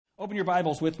Open your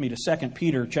Bibles with me to 2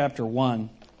 Peter chapter 1.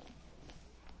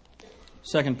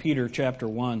 2 Peter chapter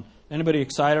 1. Anybody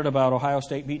excited about Ohio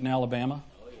State beating Alabama?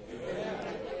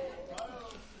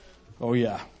 Oh,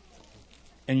 yeah.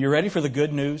 And you ready for the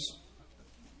good news?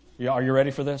 Yeah, are you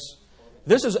ready for this?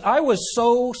 I was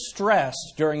so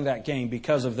stressed during that game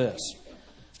because of this.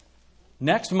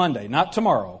 Next Monday, not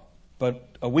tomorrow,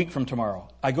 but a week from tomorrow,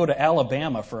 I go to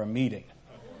Alabama for a meeting.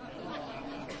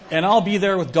 And I'll be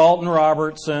there with Dalton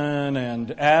Robertson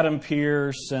and Adam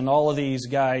Pierce and all of these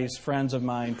guys, friends of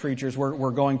mine, preachers.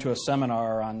 We're going to a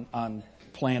seminar on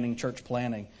planning, church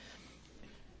planning.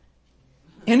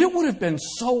 And it would have been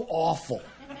so awful.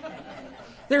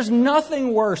 There's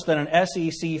nothing worse than an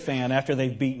SEC fan after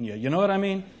they've beaten you. You know what I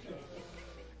mean?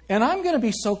 And I'm going to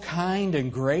be so kind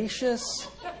and gracious.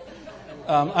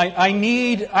 I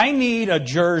need a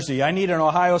jersey. I need an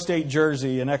Ohio State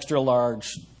jersey, an extra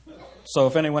large. So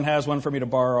if anyone has one for me to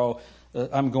borrow,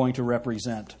 I'm going to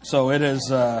represent. So it is.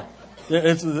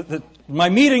 My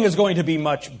meeting is going to be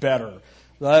much better.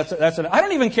 I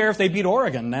don't even care if they beat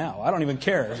Oregon now. I don't even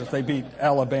care if they beat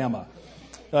Alabama.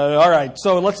 All right.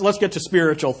 So let's get to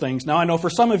spiritual things now. I know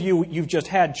for some of you, you've just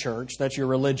had church. That's your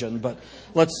religion. But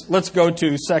let's go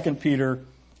to 2 Peter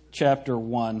chapter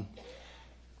 1.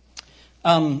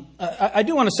 I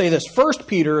do want to say this. 1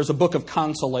 Peter is a book of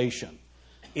consolation.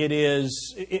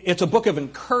 It's a book of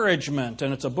encouragement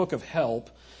and it's a book of help.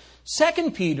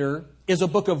 2 Peter is a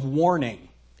book of warning.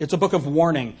 It's a book of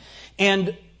warning.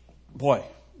 And boy,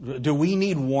 do we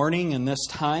need warning in this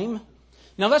time?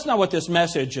 Now, that's not what this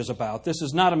message is about. This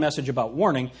is not a message about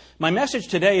warning. My message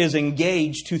today is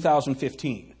Engage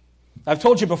 2015. I've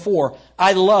told you before,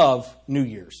 I love New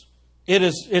Year's.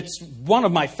 It's one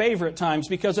of my favorite times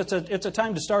because it's a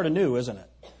time to start anew, isn't it?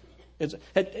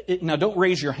 Now, don't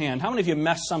raise your hand. How many of you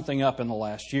messed something up in the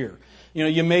last year? You know,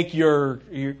 you make your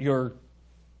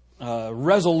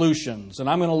resolutions, and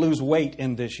I'm going to lose weight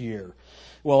in this year.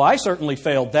 Well, I certainly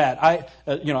failed that.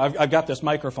 I've got this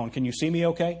microphone. Can you see me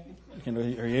okay? Are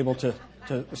you able to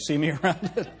see me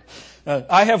around it?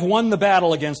 I have won the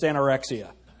battle against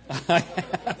anorexia.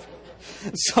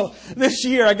 So this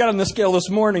year, I got on the scale this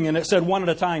morning, and it said 1 at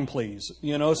a time, please.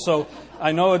 So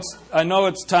I know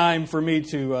it's time for me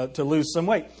to lose some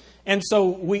weight. And so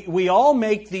we all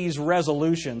make these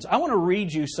resolutions. I want to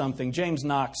read you something. James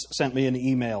Knox sent me an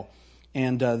email,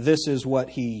 and this is what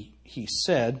he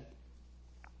said.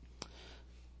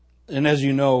 And as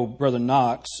you know, Brother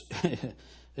Knox,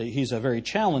 he's a very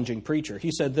challenging preacher.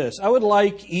 He said this: I would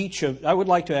like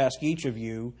to ask each of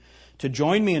you to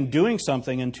join me in doing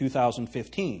something in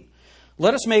 2015.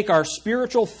 Let us make our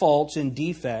spiritual faults and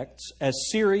defects as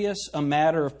serious a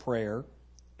matter of prayer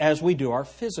as we do our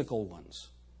physical ones.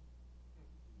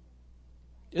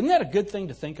 Isn't that a good thing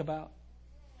to think about?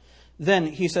 Then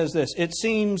he says this: it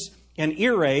seems an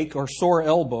earache or sore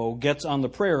elbow gets on the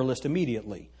prayer list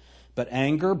immediately, but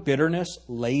anger, bitterness,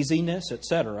 laziness,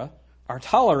 etc. are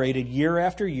tolerated year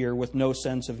after year with no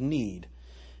sense of need.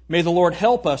 May the Lord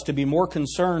help us to be more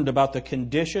concerned about the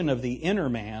condition of the inner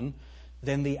man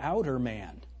than the outer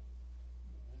man.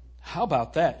 How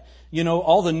about that? You know,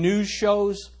 all the news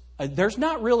shows, there's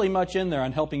not really much in there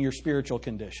on helping your spiritual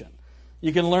condition.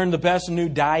 You can learn the best new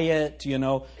diet,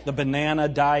 the banana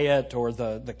diet or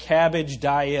the cabbage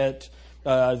diet.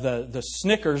 The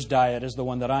Snickers diet is the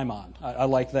one that I'm on. I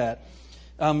like that.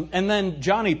 And then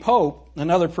Johnny Pope,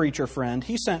 another preacher friend,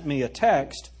 he sent me a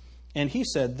text and he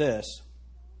said this.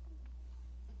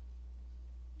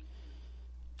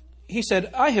 He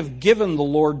said, I have given the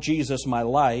Lord Jesus my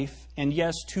life, and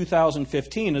yes,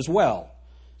 2015 as well.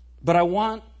 But I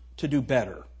want to do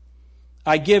better.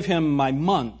 I give him my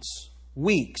months,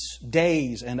 weeks,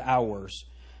 days, and hours.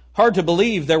 Hard to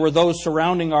believe there were those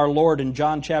surrounding our Lord in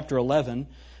John chapter 11,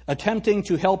 attempting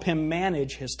to help him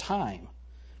manage his time.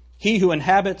 He who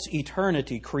inhabits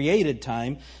eternity created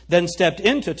time, then stepped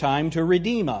into time to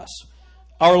redeem us.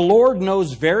 Our Lord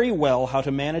knows very well how to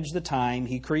manage the time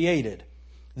he created.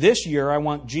 This year, I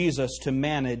want Jesus to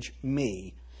manage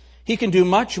me. He can do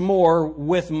much more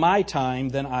with my time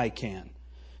than I can.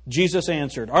 Jesus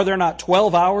answered, Are there not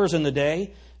 12 hours in the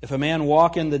day? If a man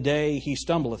walk in the day, he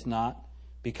stumbleth not,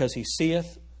 because he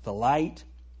seeth the light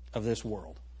of this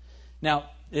world. Now,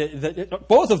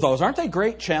 both of those, aren't they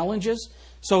great challenges?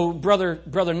 So,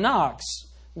 Brother Knox,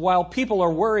 while people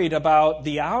are worried about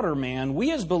the outer man,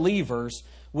 we as believers,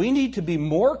 we need to be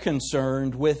more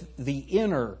concerned with the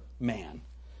inner man.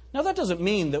 Now, that doesn't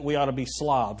mean that we ought to be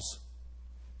slobs.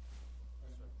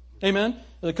 Amen?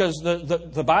 Because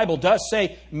the Bible does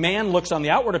say man looks on the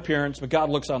outward appearance, but God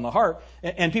looks on the heart.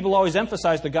 And people always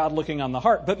emphasize the God looking on the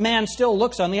heart. But man still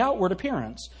looks on the outward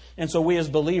appearance. And so we as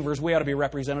believers, we ought to be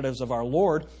representatives of our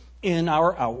Lord in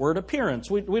our outward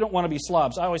appearance. We don't want to be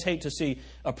slobs. I always hate to see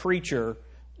a preacher,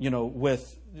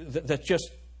 that's just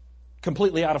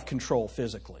completely out of control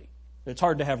physically. It's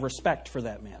hard to have respect for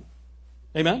that man.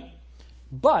 Amen?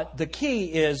 But the key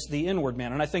is the inward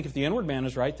man. And I think if the inward man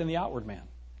is right, then the outward man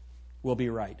will be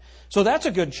right. So that's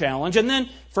a good challenge. And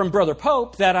then from Brother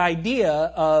Pope, that idea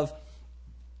of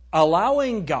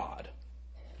allowing God,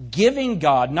 giving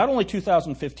God, not only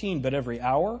 2015, but every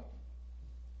hour,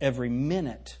 every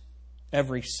minute,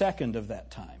 every second of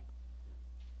that time.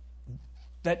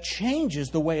 That changes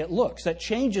the way it looks. That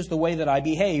changes the way that I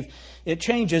behave. It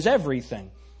changes everything.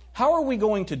 How are we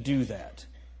going to do that?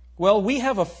 Well, we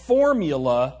have a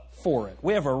formula for it.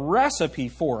 We have a recipe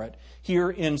for it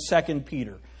here in 2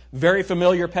 Peter. Very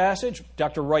familiar passage.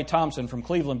 Dr. Roy Thompson from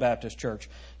Cleveland Baptist Church.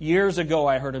 Years ago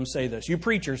I heard him say this. You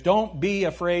preachers, don't be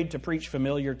afraid to preach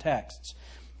familiar texts.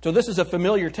 So this is a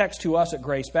familiar text to us at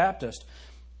Grace Baptist.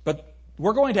 But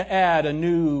we're going to add a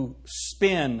new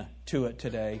spin to it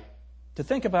today to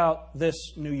think about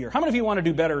this new year. How many of you want to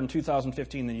do better in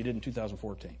 2015 than you did in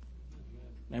 2014?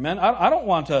 Amen? I don't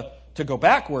want to go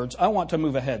backwards. I want to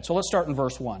move ahead. So let's start in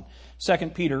verse 1. 2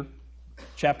 Peter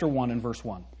chapter 1 and verse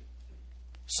 1.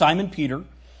 Simon Peter,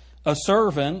 a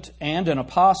servant and an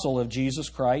apostle of Jesus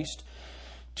Christ,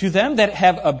 to them that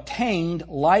have obtained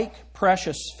like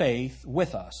precious faith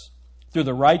with us, through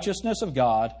the righteousness of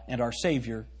God and our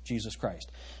Savior, Jesus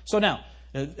Christ. So now,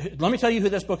 let me tell you who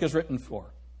this book is written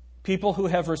for. People who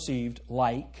have received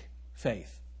like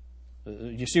faith.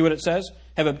 You see what it says?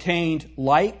 Have obtained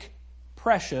like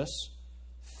precious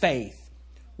faith.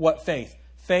 What faith?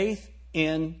 Faith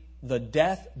in the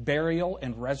death, burial,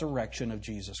 and resurrection of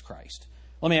Jesus Christ.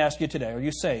 Let me ask you today, are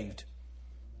you saved?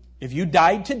 If you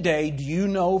died today, do you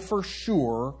know for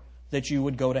sure that you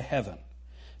would go to heaven?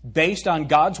 Based on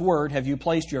God's Word, have you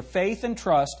placed your faith and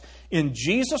trust in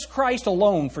Jesus Christ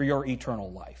alone for your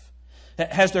eternal life?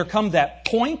 Has there come that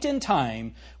point in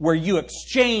time where you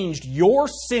exchanged your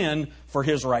sin for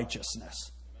His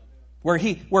righteousness?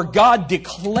 Where God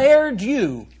declared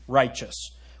you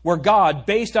righteous? Where God,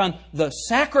 based on the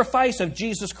sacrifice of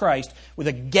Jesus Christ, with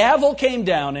a gavel came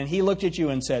down and He looked at you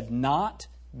and said, not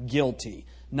guilty.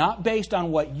 Not based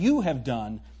on what you have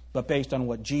done, but based on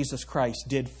what Jesus Christ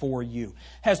did for you.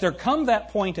 Has there come that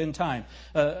point in time?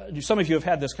 Some of you have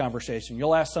had this conversation.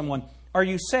 You'll ask someone, are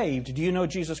you saved? Do you know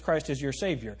Jesus Christ as your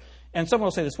Savior? And someone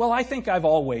will say this, well, I think I've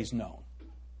always known.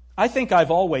 I think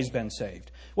I've always been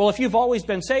saved. Well, if you've always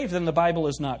been saved, then the Bible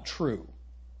is not true.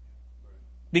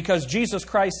 Because Jesus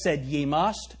Christ said, ye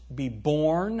must be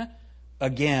born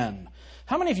again.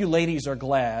 How many of you ladies are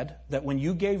glad that when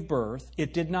you gave birth,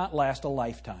 it did not last a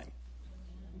lifetime?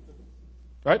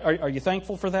 Right? Are you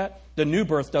thankful for that? The new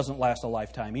birth doesn't last a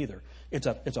lifetime either. It's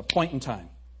a point in time.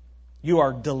 You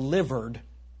are delivered,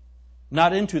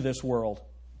 not into this world,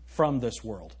 from this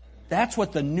world. That's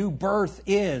what the new birth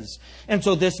is. And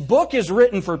so this book is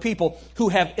written for people who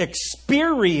have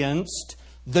experienced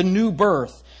the new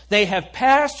birth. They have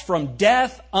passed from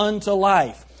death unto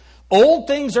life. Old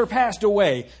things are passed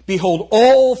away. Behold,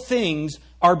 all things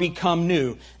are become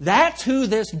new. That's who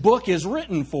this book is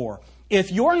written for. If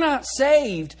you're not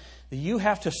saved, you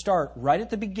have to start right at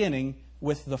the beginning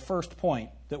with the first point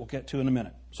that we'll get to in a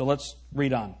minute. So let's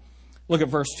read on. Look at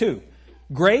verse 2.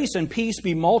 Grace and peace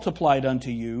be multiplied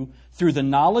unto you through the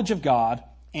knowledge of God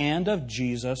and of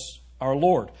Jesus our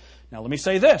Lord. Now let me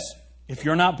say this. If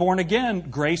you're not born again,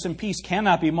 grace and peace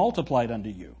cannot be multiplied unto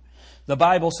you. The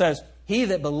Bible says, he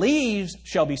that believes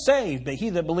shall be saved, but he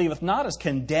that believeth not is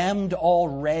condemned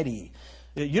already.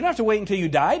 You don't have to wait until you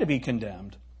die to be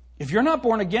condemned. If you're not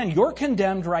born again, you're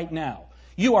condemned right now.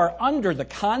 You are under the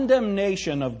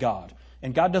condemnation of God.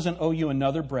 And God doesn't owe you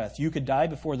another breath. You could die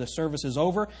before the service is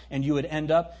over, and you would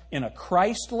end up in a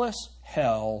Christless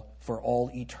hell for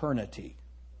all eternity.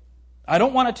 I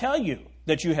don't want to tell you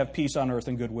that you have peace on earth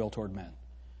and goodwill toward men.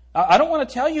 I don't want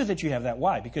to tell you that you have that.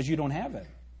 Why? Because you don't have it.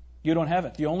 You don't have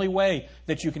it. The only way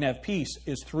that you can have peace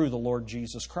is through the Lord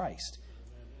Jesus Christ.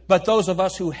 But those of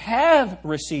us who have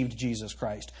received Jesus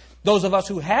Christ, those of us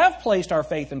who have placed our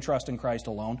faith and trust in Christ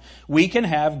alone, we can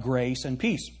have grace and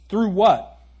peace. Through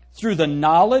what? Through the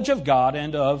knowledge of God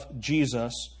and of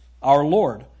Jesus our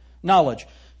Lord. Knowledge.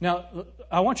 Now,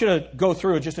 I want you to go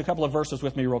through just a couple of verses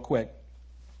with me real quick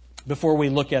before we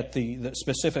look at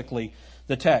specifically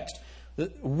the text.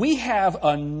 We have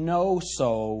a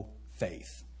know-so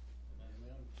faith.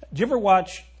 Do you ever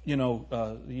watch,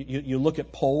 you look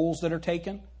at polls that are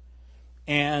taken?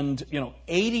 And,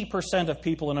 80% of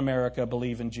people in America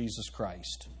believe in Jesus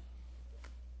Christ.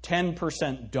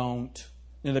 10% don't.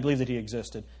 They believe that He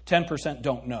existed. 10%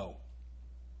 don't know.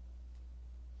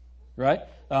 Right?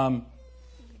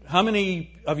 How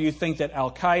many of you think that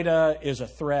Al-Qaeda is a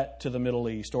threat to the Middle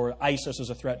East or ISIS is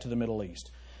a threat to the Middle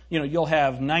East? You'll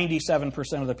have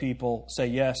 97% of the people say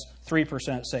yes,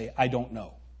 3% say, I don't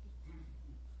know.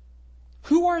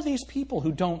 Who are these people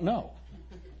who don't know?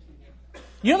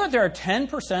 You know that there are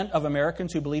 10% of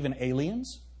Americans who believe in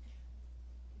aliens?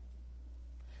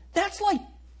 That's like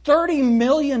 30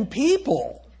 million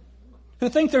people who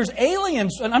think there's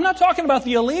aliens. And I'm not talking about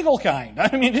the illegal kind.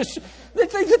 I mean, they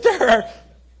think that there are,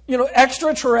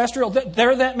 extraterrestrial.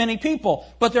 There are that many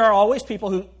people. But there are always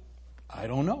people who, I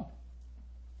don't know.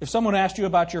 If someone asked you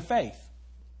about your faith,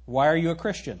 why are you a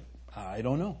Christian? I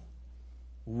don't know.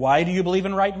 Why do you believe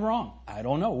in right and wrong? I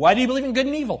don't know. Why do you believe in good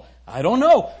and evil? I don't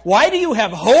know. Why do you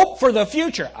have hope for the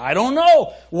future? I don't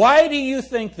know. Why do you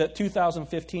think that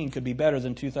 2015 could be better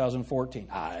than 2014?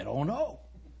 I don't know.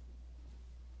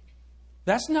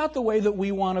 That's not the way that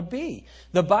we want to be.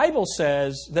 The Bible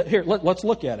says that, here, let's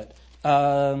look at it.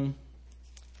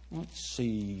 Let's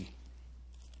see.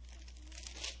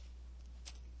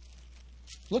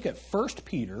 Look at 1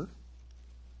 Peter.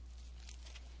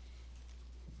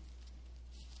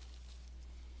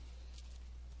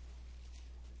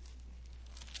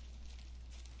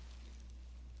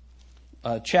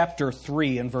 Chapter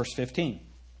 3 and verse 15.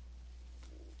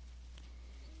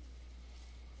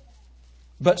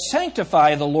 But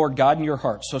sanctify the Lord God in your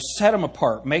hearts. So set Him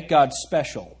apart. Make God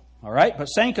special. All right? But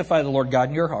sanctify the Lord God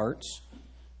in your hearts.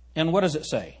 And what does it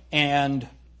say? And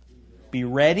be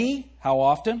ready. How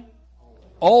often?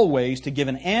 Always to give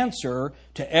an answer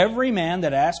to every man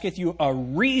that asketh you a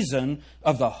reason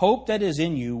of the hope that is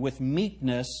in you with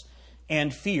meekness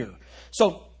and fear.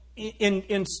 So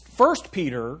in 1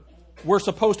 Peter, we're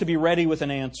supposed to be ready with an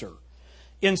answer.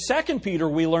 In 2 Peter,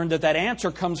 we learned that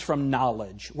answer comes from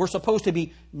knowledge. We're supposed to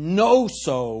be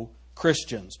know-so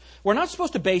Christians. We're not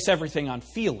supposed to base everything on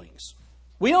feelings.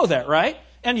 We know that, right?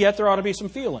 And yet there ought to be some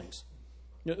feelings.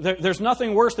 There's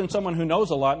nothing worse than someone who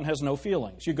knows a lot and has no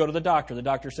feelings. You go to the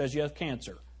doctor says you have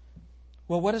cancer.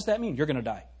 Well, what does that mean? You're going to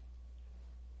die.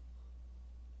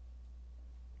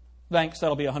 Thanks,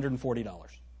 that'll be $140.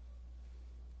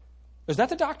 Is that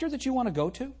the doctor that you want to go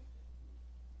to?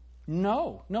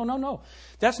 No.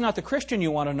 That's not the Christian you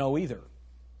want to know either.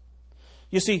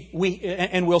 You see,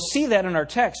 we'll see that in our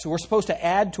text. We're supposed to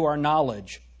add to our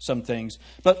knowledge some things.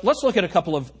 But let's look at a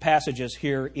couple of passages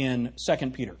here in 2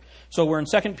 Peter. So we're in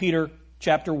 2 Peter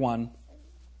chapter 1,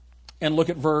 and look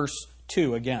at verse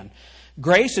 2 again.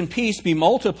 Grace and peace be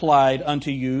multiplied unto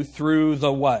you through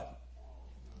the what?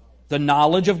 The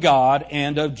knowledge of God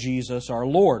and of Jesus our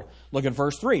Lord. Look at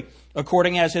verse 3.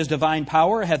 According as His divine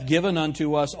power hath given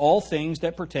unto us all things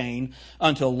that pertain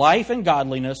unto life and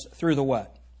godliness through the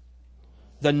what?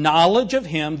 The knowledge of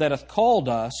Him that hath called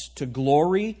us to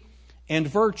glory and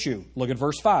virtue. Look at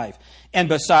verse 5. And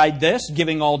beside this,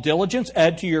 giving all diligence,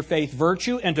 add to your faith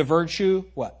virtue, and to virtue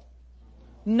what?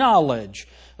 Knowledge.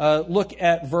 Look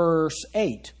at verse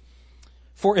 8.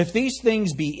 For if these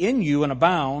things be in you and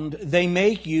abound, they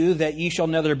make you that ye shall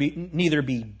neither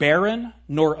be barren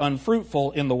nor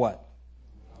unfruitful in the what?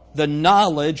 The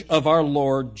knowledge of our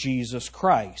Lord Jesus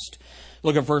Christ.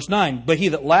 Look at verse 9. But he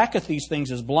that lacketh these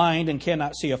things is blind and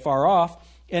cannot see afar off,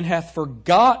 and hath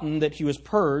forgotten that he was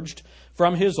purged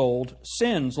from his old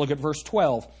sins. Look at verse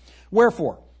 12.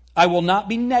 Wherefore, I will not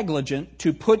be negligent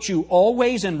to put you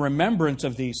always in remembrance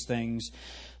of these things,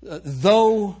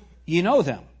 though ye know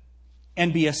them,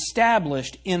 and be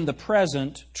established in the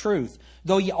present truth.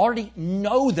 Though you already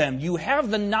know them, you have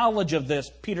the knowledge of this.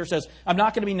 Peter says, I'm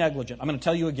not going to be negligent. I'm going to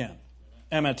tell you again.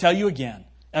 I'm going to tell you again.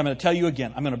 I'm going to tell you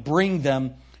again. I'm going to bring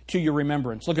them to your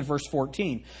remembrance. Look at verse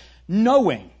 14.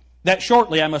 Knowing that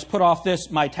shortly I must put off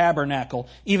this my tabernacle,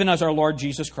 even as our Lord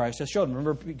Jesus Christ has showed.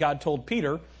 Remember, God told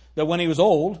Peter that when he was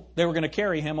old, they were going to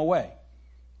carry him away.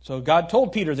 So God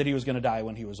told Peter that he was going to die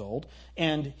when he was old.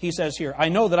 And he says here, I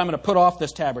know that I'm going to put off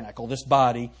this tabernacle, this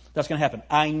body. That's going to happen.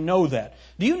 I know that.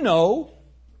 Do you know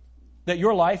that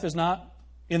your life is not,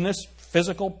 in this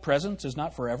physical presence, is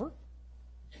not forever?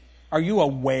 Are you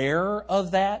aware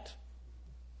of that?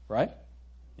 Right?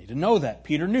 You need to know that.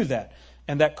 Peter knew that.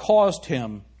 And that caused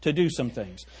him to do some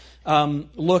things.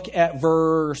 Look at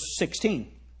verse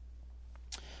 16.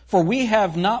 For we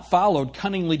have not followed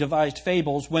cunningly devised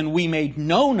fables when we made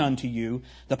known unto you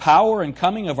the power and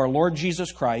coming of our Lord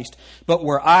Jesus Christ, but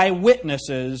were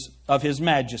eyewitnesses of His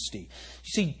majesty. You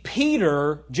see,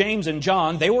 Peter, James, and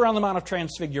John, they were on the Mount of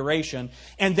Transfiguration,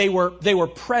 and they were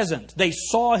present. They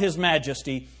saw His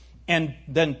majesty, And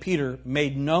then Peter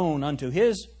made known unto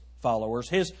his followers,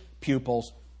 his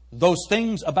pupils, those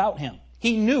things about him.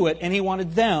 He knew it, and he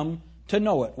wanted them to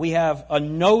know it. We have a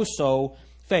know-so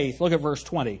faith. Look at verse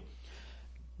 20.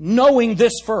 Knowing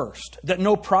this first, that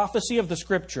no prophecy of the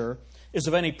Scripture is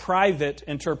of any private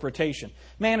interpretation.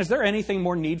 Man, is there anything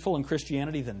more needful in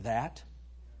Christianity than that?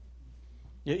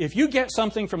 If you get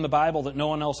something from the Bible that no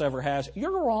one else ever has,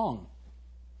 you're wrong.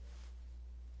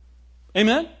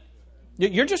 Amen?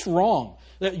 You're just wrong.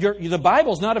 The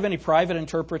Bible's not of any private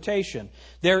interpretation.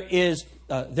 There is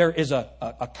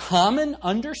a common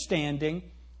understanding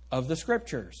of the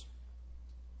Scriptures.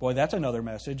 Boy, that's another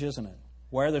message, isn't it?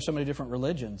 Why are there so many different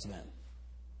religions then?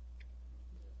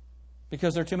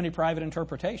 Because there are too many private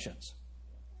interpretations.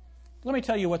 Let me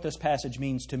tell you what this passage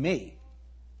means to me.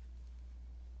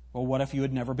 Well, what if you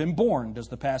had never been born? Does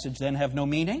the passage then have no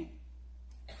meaning?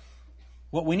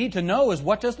 What we need to know is,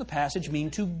 what does the passage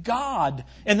mean to God?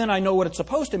 And then I know what it's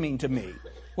supposed to mean to me.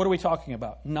 What are we talking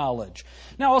about? Knowledge.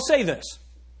 Now, I'll say this.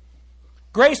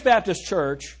 Grace Baptist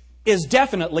Church is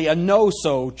definitely a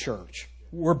know-so church.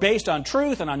 We're based on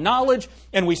truth and on knowledge,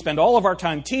 and we spend all of our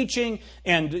time teaching.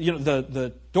 And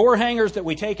the door hangers that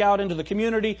we take out into the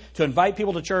community to invite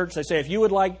people to church, they say, if you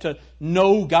would like to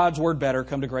know God's Word better,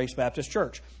 come to Grace Baptist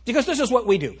Church. Because this is what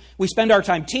we do. We spend our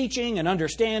time teaching and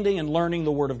understanding and learning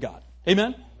the Word of God.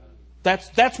 Amen?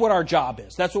 That's what our job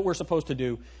is. That's what we're supposed to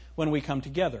do when we come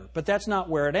together. But that's not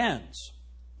where it ends.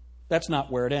 That's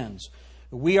not where it ends.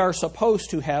 We are supposed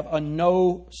to have a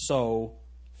know-so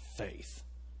faith.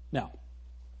 Now,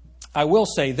 I will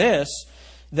say this,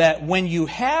 that when you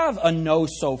have a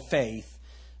know-so faith,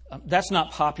 that's not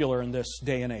popular in this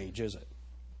day and age, is it?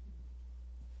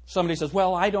 Somebody says,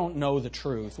 well, I don't know the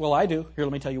truth. Well, I do. Here,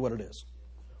 let me tell you what it is.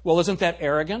 Well, isn't that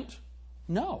arrogant?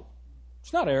 No.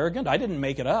 It's not arrogant. I didn't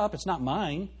make it up. It's not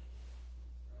mine.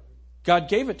 God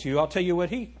gave it to you. I'll tell you what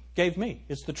He gave me.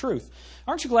 It's the truth.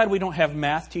 Aren't you glad we don't have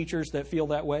math teachers that feel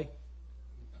that way?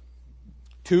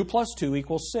 2 + 2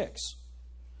 = 6.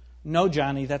 No,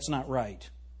 Johnny, that's not right.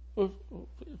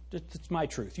 It's my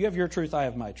truth. You have your truth, I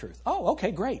have my truth. Oh,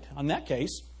 okay, great. In that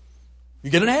case,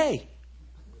 you get an A.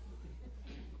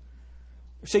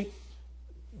 See,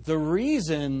 the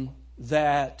reason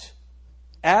that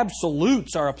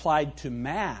absolutes are applied to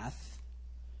math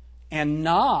and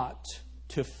not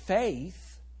to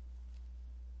faith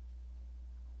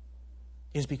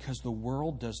is because the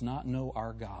world does not know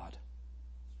our God.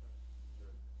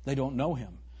 They don't know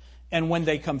Him. And when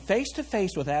they come face to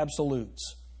face with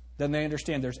absolutes, then they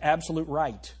understand there's absolute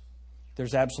right,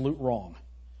 there's absolute wrong,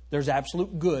 there's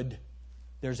absolute good,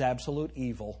 there's absolute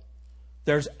evil,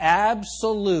 there's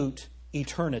absolute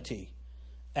eternity,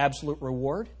 absolute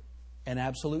reward, and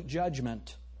absolute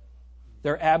judgment.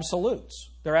 They're absolutes.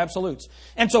 They're absolutes.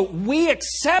 And so we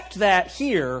accept that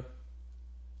here,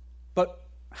 but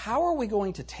how are we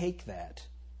going to take that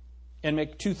and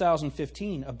make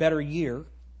 2015 a better year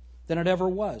than it ever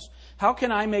was? How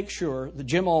can I make sure that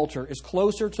Jim Alter is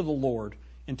closer to the Lord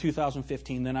in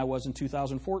 2015 than I was in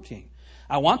 2014?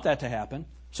 I want that to happen.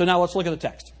 So now let's look at the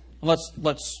text.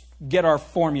 Let's get our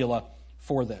formula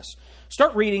for this.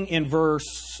 Start reading in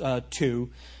verse 2.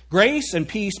 Grace and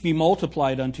peace be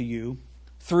multiplied unto you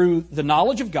through the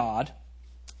knowledge of God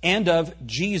and of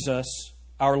Jesus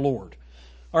our Lord.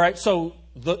 All right, so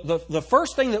the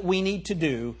first thing that we need to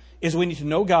do is we need to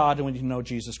know God and we need to know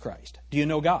Jesus Christ. Do you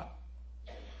know God?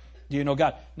 Do you know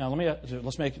God? Now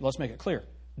let's make it clear.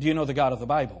 Do you know the God of the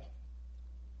Bible?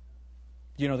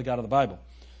 Do you know the God of the Bible?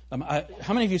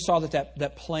 How many of you saw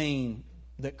that plane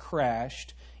that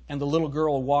crashed and the little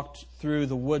girl walked through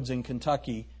the woods in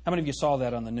Kentucky? How many of you saw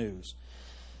that on the news?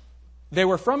 They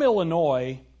were from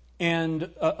Illinois,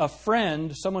 and a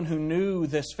friend, someone who knew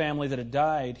this family that had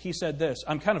died, he said this: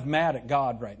 I'm kind of mad at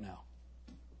God right now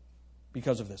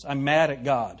because of this. I'm mad at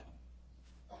God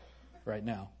right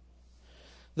now.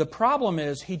 The problem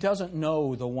is he doesn't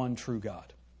know the one true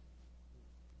God.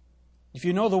 If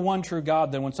you know the one true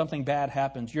God, then when something bad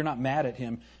happens, you're not mad at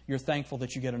Him. You're thankful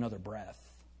that you get another breath.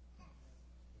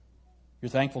 You're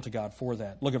thankful to God for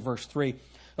that. Look at verse 3.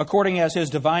 According as His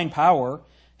divine power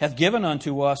hath given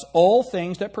unto us all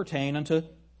things that pertain unto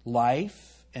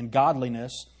life and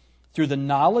godliness, through the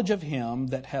knowledge of Him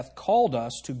that hath called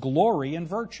us to glory and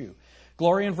virtue.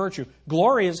 Glory and virtue.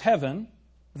 Glory is heaven.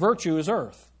 Virtue is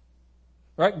earth.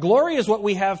 Right? Glory is what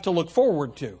we have to look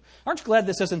forward to. Aren't you glad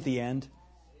this isn't the end?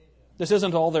 This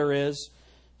isn't all there is.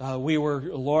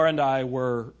 Laura and I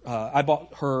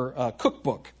bought her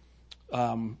cookbook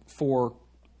for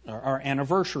our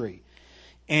anniversary.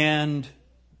 And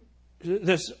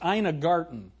this Ina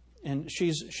Garten, and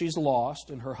she's lost,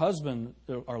 and her husband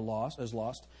is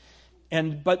lost.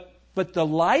 But But the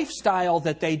lifestyle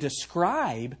that they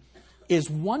describe is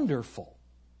wonderful.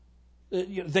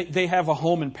 They have a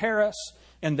home in Paris,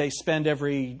 and they spend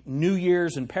every New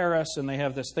Year's in Paris, and they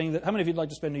have this thing that... How many of you would like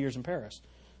to spend New Year's in Paris?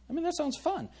 I mean, that sounds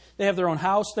fun. They have their own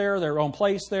house there, their own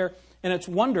place there, and it's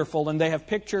wonderful. And they have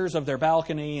pictures of their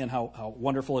balcony and how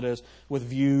wonderful it is with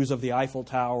views of the Eiffel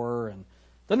Tower. And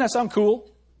doesn't that sound cool?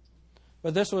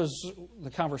 But this was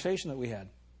the conversation that we had.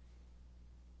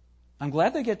 I'm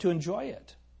glad they get to enjoy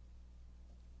it,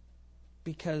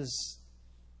 because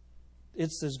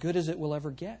it's as good as it will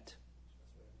ever get.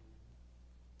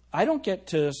 I don't get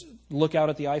to look out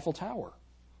at the Eiffel Tower.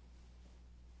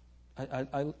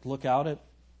 I look out at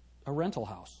a rental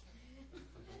house.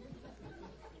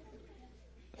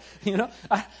 You know,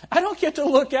 I don't get to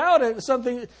look out at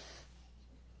something.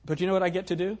 But you know what I get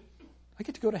to do? I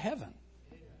get to go to heaven.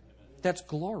 That's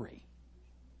glory.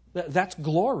 That's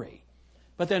glory.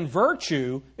 But then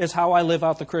virtue is how I live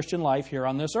out the Christian life here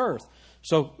on this earth.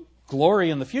 So glory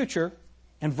in the future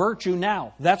and virtue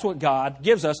now. That's what God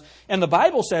gives us. And the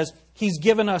Bible says He's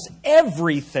given us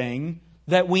everything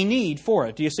that we need for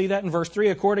it. Do you see that in verse 3?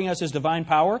 According as His divine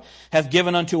power hath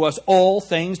given unto us all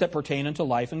things that pertain unto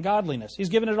life and godliness. He's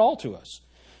given it all to us.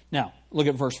 Now, look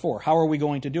at verse 4. How are we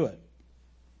going to do it?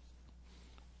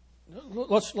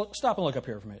 Let's stop and look up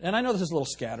here for a minute. And I know this is a little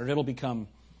scattered. It'll become,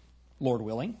 Lord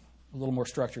willing, a little more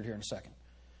structured here in a second.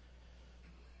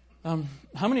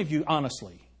 How many of you,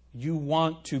 honestly, you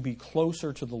want to be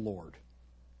closer to the Lord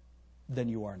than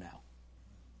you are now?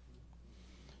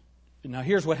 Now,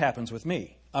 here's what happens with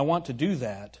me. I want to do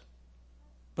that,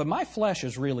 but my flesh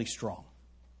is really strong.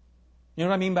 You know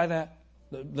what I mean by that?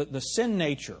 The sin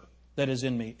nature that is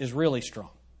in me is really strong.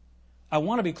 I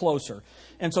want to be closer.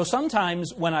 And so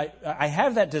sometimes when I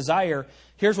have that desire,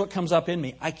 here's what comes up in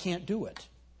me. I can't do it.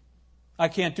 I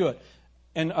can't do it.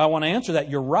 And I want to answer that.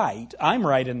 You're right. I'm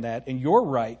right in that, and you're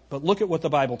right. But look at what the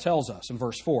Bible tells us in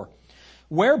verse 4.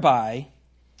 Whereby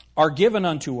are given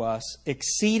unto us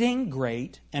exceeding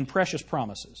great and precious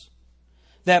promises,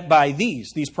 that by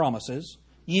these promises,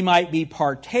 ye might be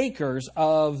partakers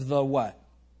of the what?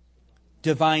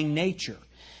 Divine nature,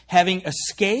 having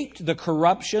escaped the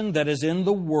corruption that is in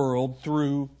the world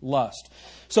through lust.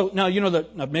 So now, you know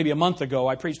that maybe a month ago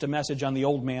I preached a message on the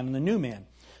old man and the new man.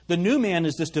 The new man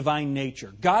is this divine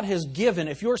nature. God has given,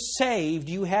 if you're saved,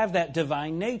 you have that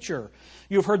divine nature.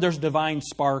 You've heard there's divine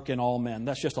spark in all men.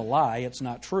 That's just a lie. It's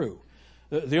not true.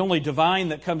 The only divine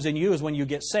that comes in you is when you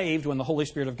get saved, when the Holy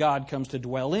Spirit of God comes to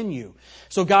dwell in you.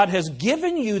 So God has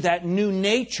given you that new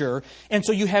nature, and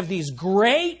so you have these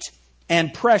great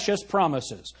and precious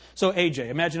promises. So AJ,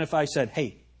 imagine if I said,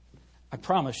 hey, I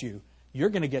promise you, you're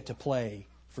going to get to play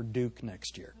for Duke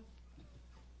next year.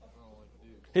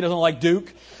 He doesn't like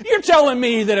Duke? You're telling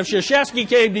me that if Krzyzewski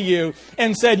came to you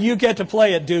and said you get to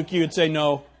play at Duke, you'd say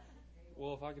no?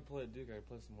 Well, if I could play at Duke, I could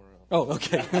play somewhere else. Oh,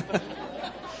 okay.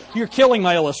 You're killing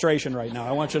my illustration right now.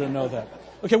 I want you to know that.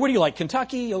 Okay, what do you like?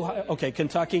 Kentucky? Ohio? Okay,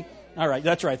 Kentucky. All right,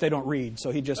 that's right. They don't read,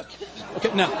 so he just...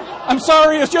 Okay, now, I'm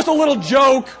sorry. It's just a little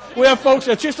joke. We have folks,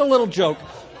 it's just a little joke.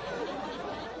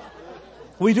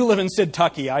 We do live in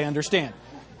Sidtucky, I understand.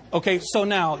 Okay, so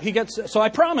now, so I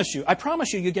promise you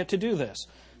you get to do this.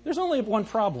 There's only one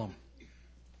problem.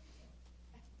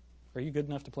 Are you good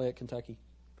enough to play at Kentucky?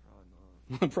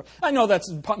 Probably not. I know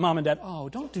that's mom and dad. Oh,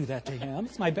 don't do that to him.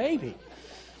 It's my baby.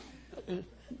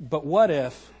 But what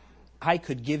if I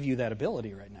could give you that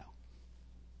ability right now?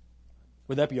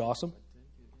 Would that be awesome?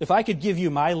 If I could give you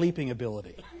my leaping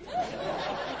ability.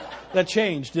 That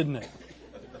changed, didn't it?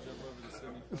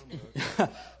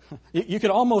 You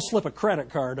could almost slip a credit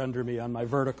card under me on my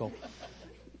vertical.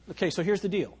 Okay, so here's the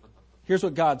deal. Here's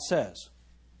what God says.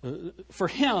 For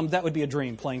him, that would be a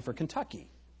dream, playing for Kentucky.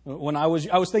 When I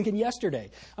was thinking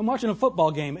yesterday, I'm watching a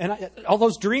football game, and all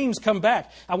those dreams come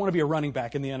back. I want to be a running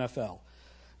back in the NFL.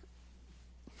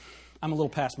 I'm a little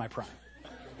past my prime.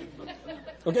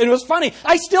 Okay, and it was funny.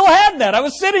 I still had that. I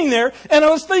was sitting there, and I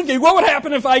was thinking, what would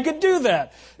happen if I could do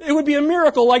that? It would be a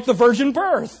miracle like the virgin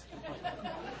birth.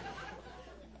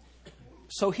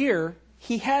 So here,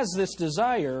 he has this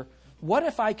desire. What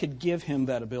if I could give him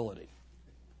that ability?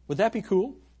 Would that be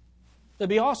cool? That'd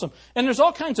be awesome. And there's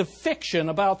all kinds of fiction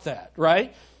about that,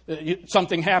 right?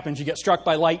 Something happens, you get struck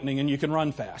by lightning, and you can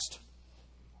run fast.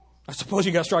 I suppose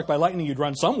you got struck by lightning, you'd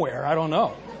run somewhere. I don't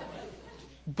know.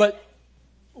 But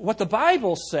what the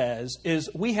Bible says is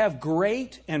we have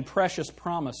great and precious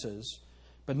promises.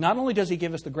 But not only does he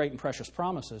give us the great and precious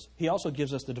promises, he also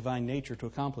gives us the divine nature to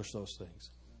accomplish those things.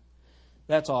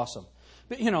 That's awesome.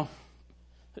 But,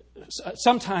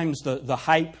 sometimes the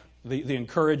hype, the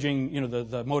encouraging,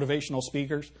 the motivational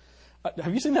speakers.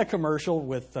 Have you seen that commercial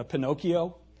with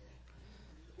Pinocchio?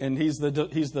 And he's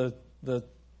the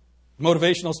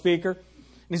motivational speaker.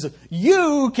 And he said,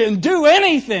 "You can do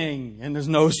anything." And his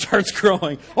nose starts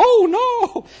growing.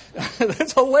 Oh, no!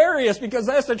 That's hilarious because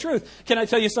that's the truth. Can I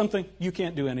tell you something? You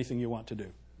can't do anything you want to do.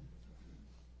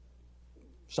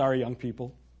 Sorry, young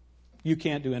people. You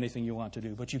can't do anything you want to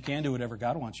do, but you can do whatever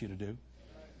God wants you to do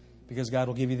because God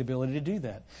will give you the ability to do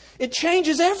that. It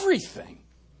changes everything.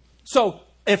 So,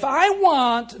 if I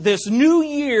want this new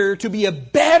year to be a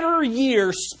better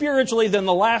year spiritually than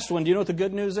the last one, do you know what the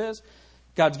good news is?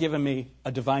 God's given me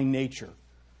a divine nature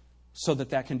so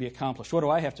that can be accomplished. What do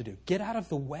I have to do? Get out of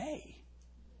the way.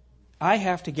 I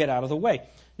have to get out of the way.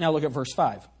 Now look at verse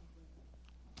 5.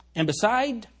 And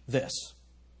beside this,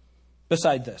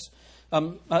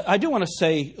 I do want to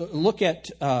say, look at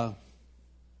the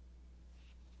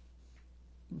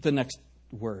next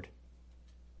word.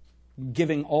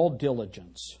 Giving all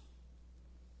diligence.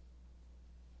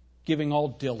 Giving all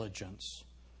diligence.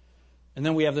 And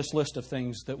then we have this list of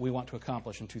things that we want to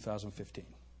accomplish in 2015.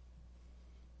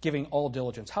 Giving all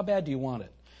diligence. How bad do you want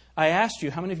it? I asked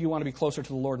you, how many of you want to be closer to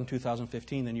the Lord in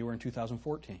 2015 than you were in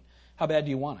 2014? How bad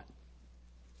do you want it?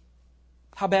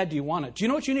 How bad do you want it? Do you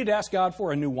know what you need to ask God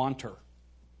for? A new wanter.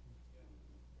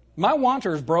 My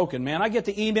wanter is broken, man. I get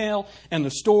the email and the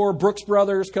store, Brooks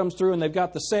Brothers, comes through and they've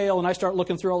got the sale, and I start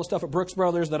looking through all the stuff at Brooks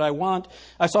Brothers that I want.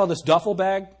 I saw this duffel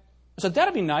bag. I said,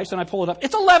 that'd be nice, and I pull it up.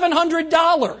 It's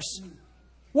 $1,100.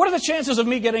 What are the chances of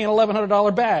me getting an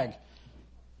 $1,100 bag?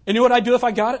 And you know what I'd do if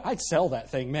I got it? I'd sell that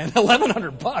thing, man.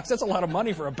 $1,100. That's a lot of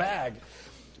money for a bag.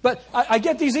 But I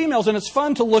get these emails, and it's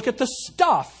fun to look at the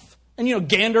stuff. And,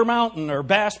 Gander Mountain or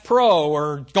Bass Pro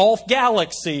or Golf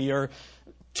Galaxy or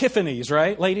Tiffany's,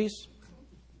 right, ladies?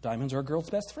 Diamonds are a girl's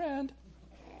best friend.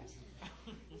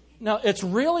 Now, it's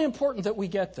really important that we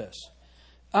get this.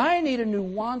 I need a new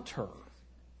wanter.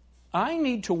 I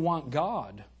need to want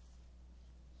God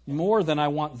more than I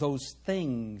want those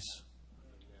things.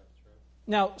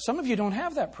 Now, some of you don't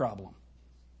have that problem.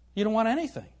 You don't want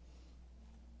anything.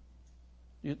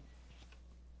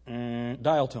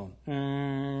 Dial tone.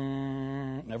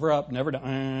 Never up, never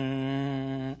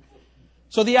down.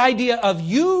 So the idea of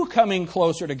you coming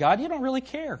closer to God, you don't really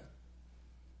care.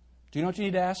 Do you know what you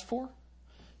need to ask for?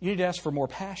 You need to ask for more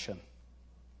passion.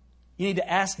 You need to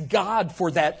ask God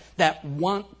for that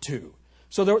want to.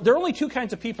 So there are only two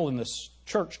kinds of people in this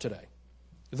church today.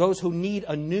 Those who need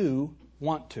a new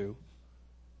want to,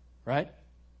 right?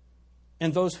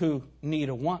 And those who need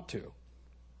a want to.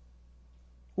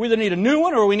 We either need a new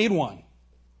one or we need one.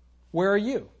 Where are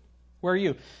you? Where are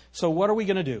you? So what are we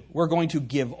going to do? We're going to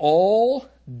give all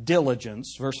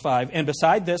diligence, verse 5, and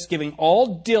beside this, giving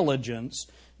all diligence.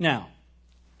 Now,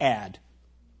 add.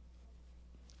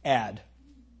 Add.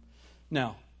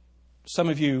 Now, some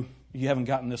of you haven't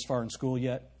gotten this far in school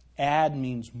yet. Add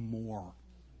means more.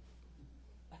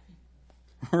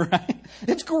 Right?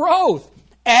 It's growth.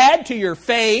 Add to your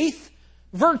faith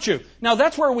virtue. Now,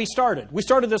 that's where we started. We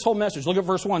started this whole message. Look at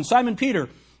verse 1. Simon Peter,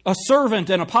 a servant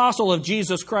and apostle of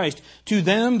Jesus Christ, to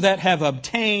them that have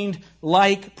obtained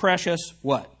like precious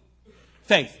what?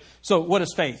 Faith. So what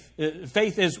is faith?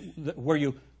 Faith is where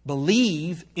you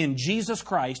believe in Jesus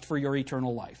Christ for your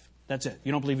eternal life. That's it.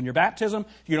 You don't believe in your baptism.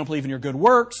 You don't believe in your good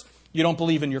works. You don't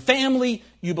believe in your family.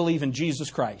 You believe in Jesus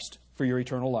Christ for your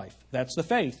eternal life. That's the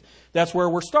faith. That's where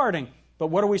we're starting. But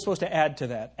what are we supposed to add to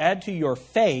that? Add to your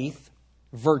faith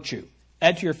virtue.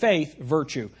 Add to your faith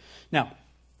virtue. Now,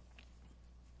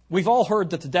 we've all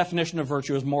heard that the definition of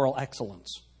virtue is moral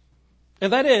excellence.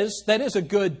 And that is a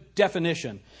good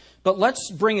definition. But let's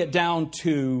bring it down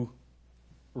to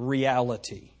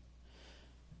reality.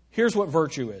 Here's what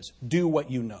virtue is. Do what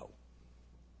you know.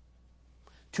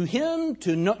 To him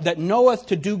that knoweth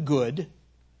to do good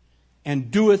and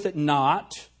doeth it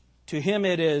not, to him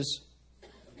it is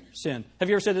sin. Have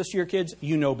you ever said this to your kids?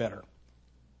 You know better.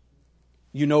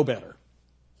 You know better.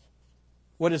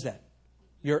 What is that?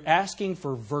 You're asking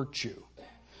for virtue.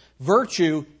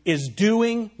 Virtue is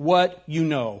doing what you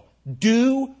know.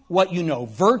 Do what you know.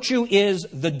 Virtue is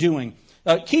the doing.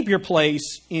 Keep your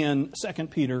place in 2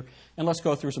 Peter, and let's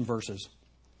go through some verses.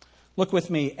 Look with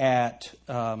me at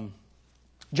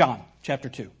John chapter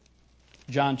 2.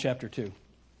 John chapter 2.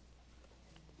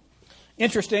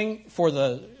 Interesting,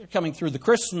 coming through the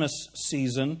Christmas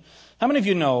season, how many of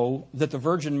you know that the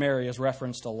Virgin Mary is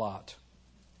referenced a lot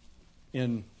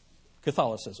in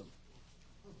Catholicism?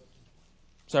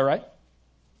 Is that right?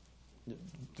 The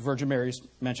Virgin Mary is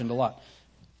mentioned a lot.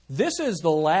 This is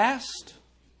the last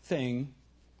thing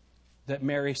that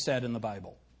Mary said in the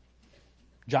Bible.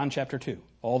 John chapter 2,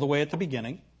 all the way at the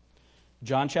beginning.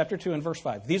 John chapter 2 and verse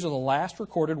 5. These are the last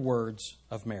recorded words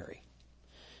of Mary.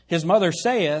 His mother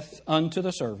saith unto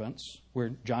the servants,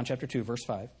 we're John chapter 2, verse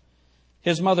 5.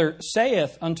 His mother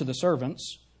saith unto the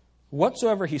servants,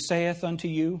 whatsoever he saith unto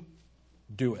you,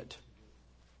 do it.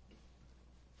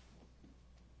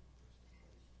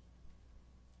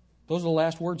 Those are the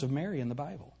last words of Mary in the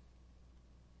Bible.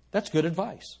 That's good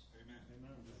advice.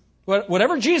 Amen.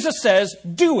 Whatever Jesus says,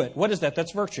 do it. What is that?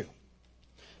 That's virtue.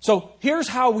 So here's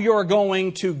how you're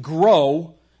going to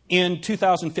grow in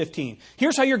 2015.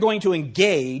 Here's how you're going to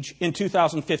engage in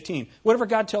 2015. Whatever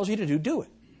God tells you to do, do it.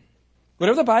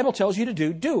 Whatever the Bible tells you to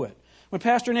do, do it. When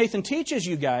Pastor Nathan teaches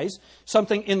you guys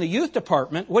something in the youth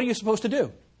department, what are you supposed to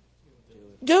do?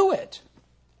 Do it.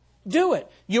 Do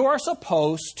it. You are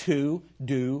supposed to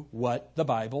do what the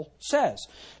Bible says.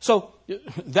 So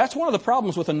that's one of the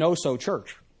problems with a no-so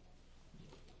church.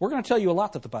 We're going to tell you a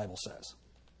lot that the Bible says.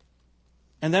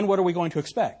 And then what are we going to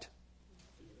expect?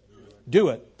 Do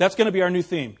it. That's going to be our new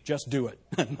theme. Just do it.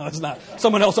 No, it's not.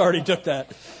 Someone else already took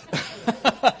that.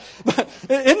 But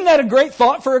isn't that a great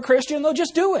thought for a Christian, though?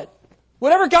 Just do it.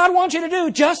 Whatever God wants you to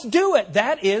do, just do it.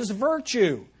 That is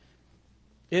virtue.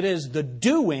 It is the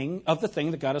doing of the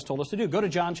thing that God has told us to do. Go to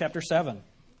John chapter 7.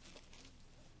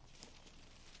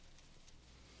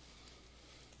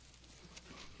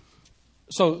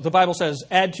 So the Bible says,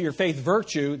 add to your faith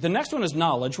virtue. The next one is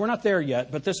knowledge. We're not there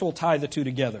yet, but this will tie the two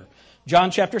together.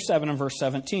 John chapter 7 and verse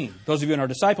 17. Those of you in our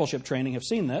discipleship training have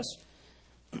seen this.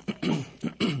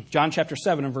 John chapter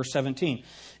 7 and verse 17.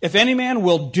 If any man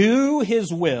will do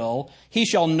his will, he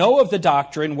shall know of the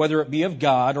doctrine, whether it be of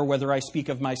God or whether I speak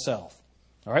of myself.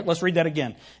 All right, let's read that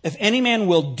again. If any man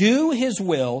will do his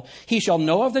will, he shall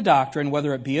know of the doctrine,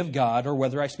 whether it be of God or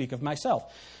whether I speak of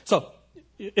myself. So,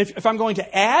 if I'm going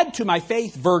to add to my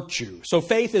faith virtue, so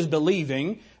faith is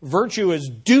believing, virtue is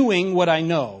doing what I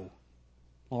know.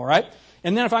 All right?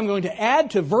 And then if I'm going to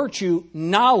add to virtue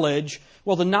knowledge,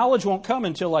 well, the knowledge won't come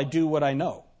until I do what I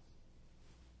know.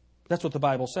 That's what the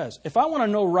Bible says. If I want to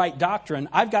know right doctrine,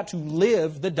 I've got to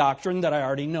live the doctrine that I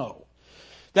already know.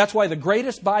 That's why the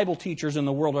greatest Bible teachers in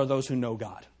the world are those who know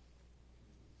God.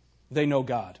 They know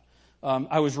God.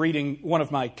 I was reading one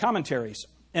of my commentaries,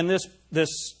 and the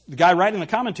guy writing the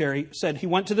commentary said he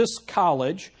went to this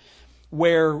college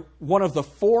where one of the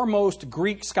foremost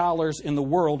Greek scholars in the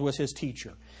world was his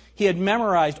teacher. He had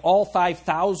memorized all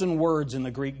 5,000 words in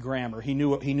the Greek grammar. He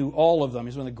knew all of them.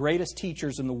 He's one of the greatest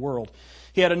teachers in the world.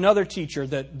 He had another teacher,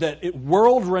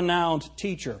 world-renowned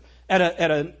teacher at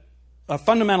a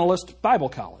fundamentalist Bible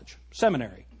college,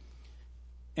 seminary.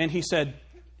 And he said,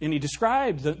 and he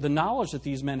described the knowledge that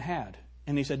these men had.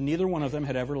 And he said neither one of them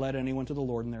had ever led anyone to the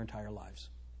Lord in their entire lives.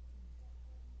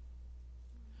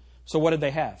 So what did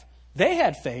they have? They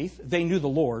had faith, they knew the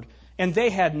Lord, and they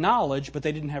had knowledge, but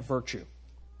they didn't have virtue.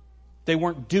 They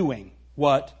weren't doing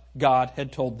what God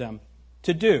had told them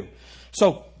to do.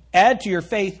 So add to your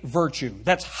faith virtue.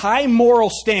 That's high moral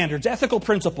standards, ethical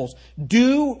principles.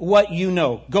 Do what you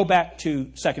know. Go back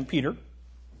to 2 Peter,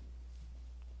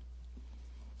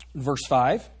 verse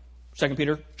 5. 2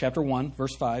 Peter chapter 1,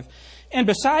 verse 5. And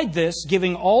beside this,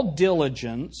 giving all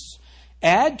diligence,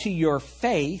 add to your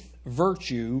faith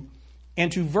virtue,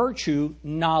 and to virtue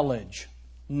knowledge.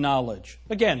 Knowledge.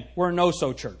 Again, we're a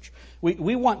no-so church.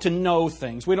 We want to know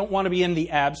things. We don't want to be in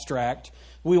the abstract.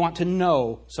 We want to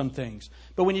know some things.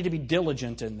 But we need to be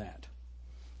diligent in that.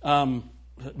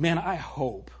 Man, I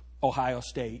hope Ohio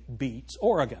State beats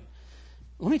Oregon.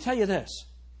 Let me tell you this.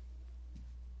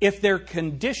 If their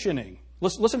conditioning,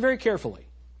 listen very carefully.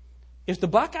 If the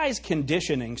Buckeyes'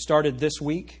 conditioning started this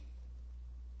week,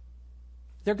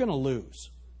 they're going to lose.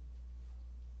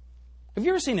 Have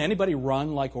you ever seen anybody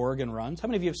run like Oregon runs? How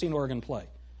many of you have seen Oregon play?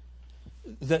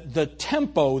 The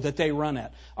tempo that they run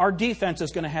at. Our defense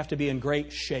is going to have to be in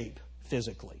great shape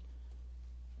physically.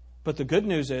 But the good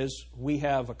news is we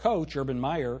have a coach, Urban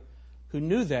Meyer, who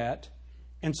knew that.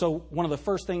 And so one of the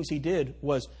first things he did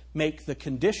was make the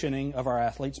conditioning of our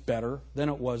athletes better than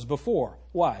it was before.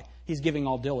 Why? He's giving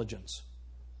all diligence.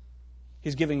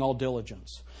 He's giving all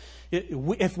diligence.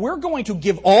 If we're going to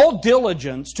give all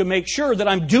diligence to make sure that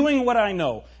I'm doing what I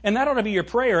know, and that ought to be your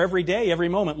prayer every day, every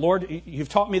moment, Lord, you've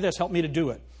taught me this, help me to do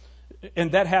it.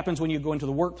 And that happens when you go into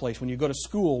the workplace, when you go to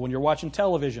school, when you're watching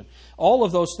television. All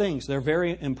of those things, they're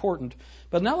very important.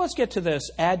 But now let's get to this.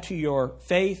 Add to your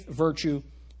faith, virtue,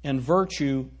 and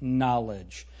virtue,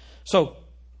 knowledge. So,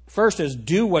 first is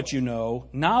do what you know.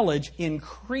 Knowledge,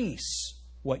 increase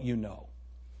what you know.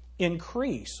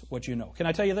 Increase what you know. Can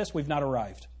I tell you this? We've not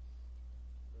arrived.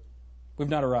 We've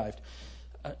not arrived.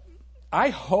 I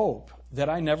hope that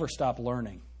I never stop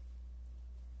learning.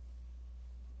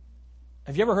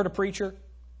 Have you ever heard a preacher,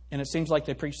 and it seems like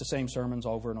they preach the same sermons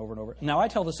over and over and over? Now, I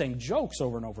tell the same jokes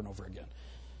over and over and over again.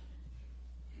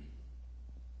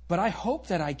 but I hope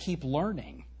that I keep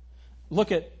learning.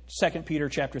 Look at 2 Peter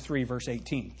chapter 3, verse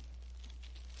 18.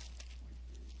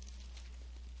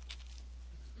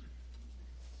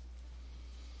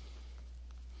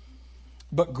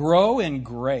 But grow in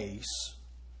grace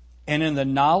and in the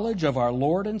knowledge of our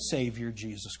Lord and Savior,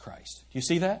 Jesus Christ. Do you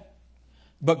see that?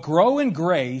 But grow in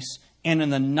grace and in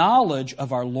the knowledge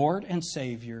of our Lord and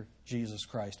Savior, Jesus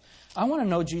Christ. I want to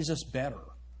know Jesus better.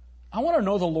 I want to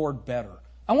know the Lord better.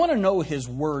 I want to know His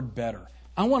Word better.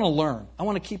 I want to learn. I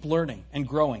want to keep learning and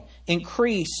growing.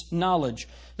 Increase knowledge.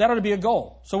 That ought to be a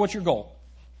goal. So what's your goal?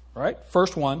 All right?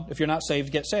 First one, if you're not saved,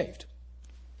 get saved.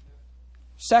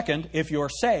 Second, if you're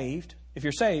saved,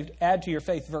 add to your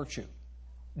faith virtue.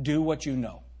 Do what you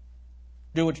know.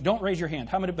 Don't raise your hand.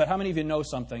 But how many of you know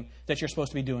something that you're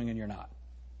supposed to be doing and you're not?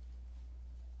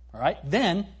 All right?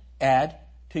 Then add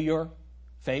to your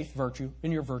faith virtue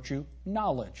and your virtue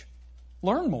knowledge.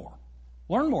 Learn more.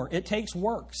 Learn more. It takes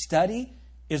work. Study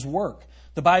is work.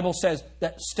 The Bible says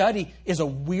that study is a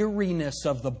weariness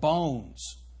of the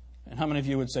bones. And how many of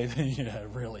you would say, yeah, it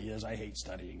really is. I hate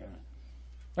studying.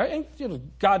 Right?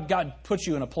 And, God puts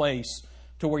you in a place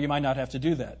to where you might not have to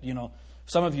do that.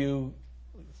 Some of you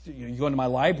go into my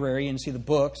library and see the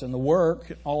books and the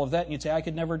work, all of that, and you'd say, I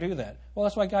could never do that. Well,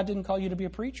 that's why God didn't call you to be a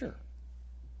preacher.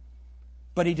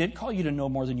 But He did call you to know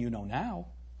more than you know now.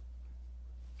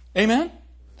 Amen?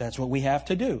 That's what we have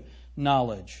to do.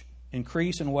 Knowledge.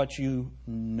 Increase in what you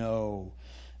know.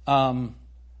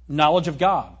 Knowledge of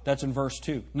God. That's in verse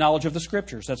 2. Knowledge of the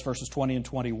Scriptures. That's verses 20 and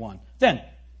 21. Then,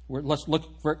 let's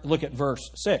look at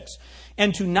verse 6.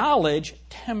 And to knowledge,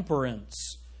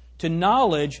 temperance. To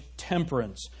knowledge,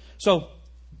 temperance. So,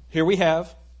 here we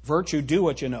have virtue, do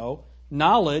what you know.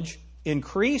 Knowledge,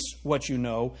 increase what you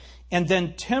know. And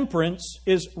then temperance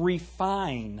is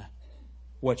refine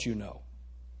what you know.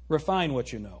 Refine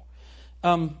what you know.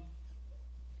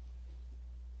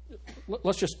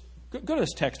 Let's just go to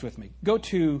this text with me. Go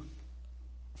to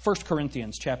 1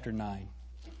 Corinthians chapter 9.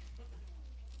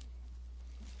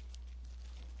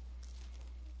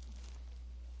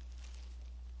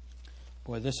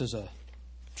 Boy, this is a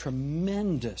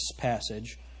tremendous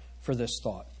passage for this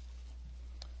thought.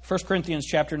 1 Corinthians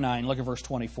chapter 9, look at verse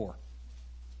 24.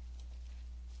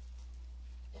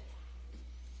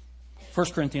 1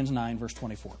 Corinthians 9, verse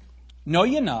 24. Know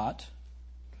ye not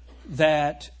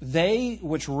that they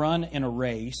which run in a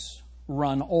race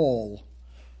run all?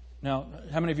 Now,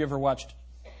 how many of you ever watched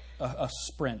a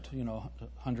sprint,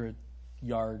 100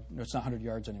 yard, it's not 100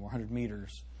 yards anymore, 100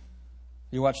 meters?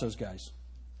 You watch those guys.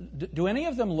 Do any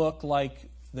of them look like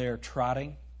they're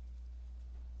trotting?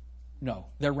 No,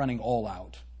 they're running all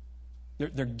out.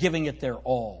 They're giving it their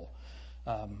all.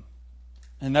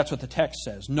 And that's what the text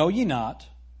says. Know ye not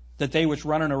that they which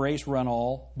run in a race run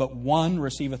all, but one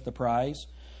receiveth the prize?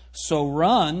 So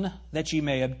run that ye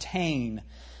may obtain.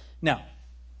 Now,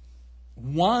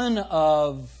 one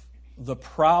of the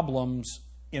problems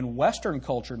in Western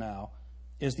culture now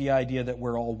is the idea that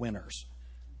we're all winners.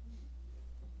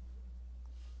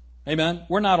 Amen?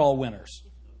 We're not all winners.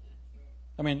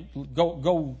 I mean,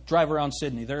 go drive around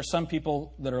Sydney. There are some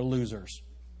people that are losers.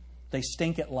 They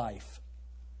stink at life.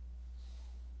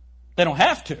 They don't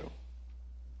have to,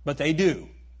 but they do.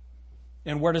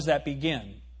 And where does that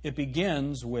begin? It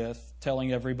begins with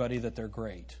telling everybody that they're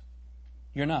great.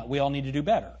 You're not. We all need to do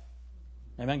better.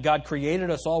 Amen? God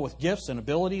created us all with gifts and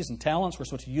abilities and talents. We're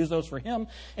supposed to use those for Him.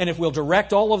 And if we'll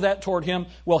direct all of that toward Him,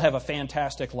 we'll have a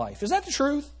fantastic life. Is that the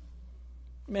truth?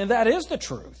 Man, that is the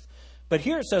truth. But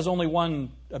here it says only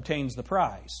one obtains the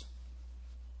prize.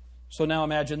 So now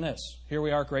imagine this. Here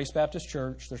we are at Grace Baptist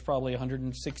Church. There's probably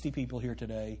 160 people here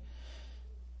today.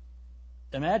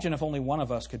 Imagine if only one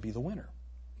of us could be the winner,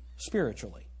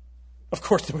 spiritually. Of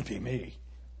course it would be me.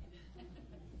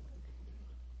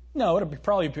 No, it would be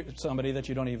probably somebody that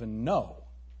you don't even know.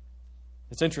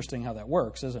 It's interesting how that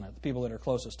works, isn't it? The people that are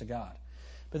closest to God.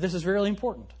 But this is really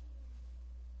important.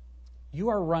 You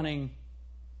are running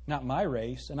not my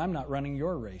race, and I'm not running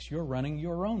your race. You're running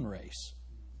your own race.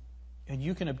 And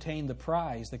you can obtain the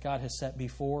prize that God has set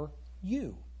before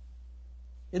you.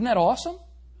 Isn't that awesome?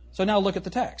 So now look at the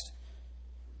text.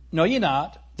 Know ye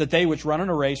not that they which run in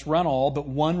a race run all, but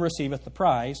one receiveth the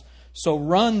prize? So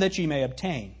run that ye may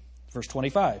obtain. Verse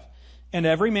 25. And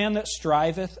every man that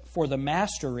striveth for the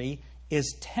mastery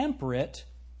is temperate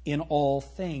in all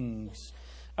things.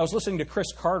 I was listening to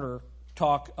Chris Carter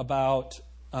talk about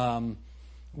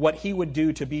what he would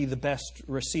do to be the best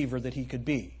receiver that he could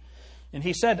be. And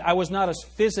he said, I was not as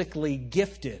physically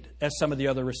gifted as some of the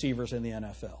other receivers in the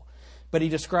NFL. But he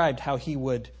described how he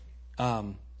would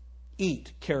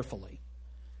eat carefully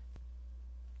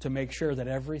to make sure that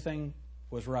everything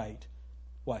was right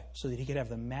Why? So that he could have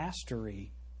the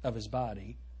mastery of his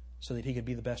body, so that he could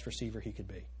be the best receiver he could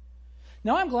be.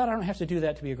 Now, I'm glad I don't have to do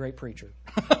that to be a great preacher.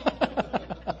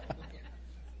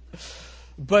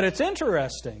 But it's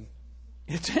interesting.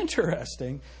 It's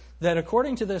interesting that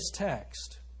according to this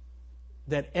text,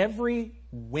 that every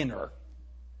winner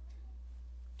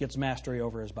gets mastery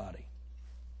over his body.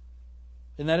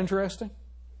 Isn't that interesting?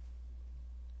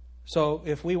 So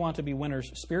if we want to be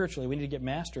winners spiritually, we need to get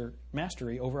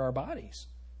mastery over our bodies.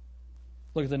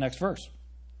 Look at the next verse.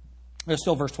 It's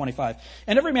still verse 25.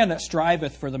 And every man that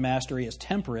striveth for the mastery is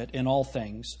temperate in all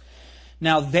things.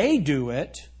 Now they do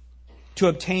it to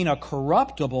obtain a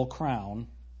corruptible crown,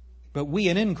 but we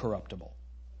an incorruptible.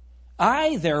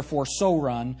 I therefore so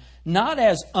run, not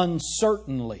as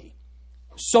uncertainly,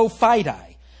 so fight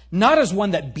I, not as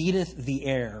one that beateth the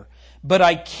air, but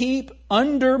I keep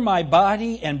under my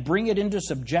body and bring it into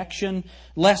subjection,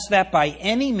 lest that by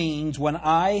any means, when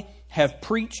I have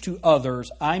preached to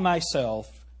others, I myself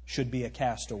should be a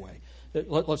castaway.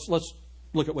 Let's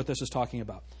look at what this is talking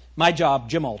about. My job,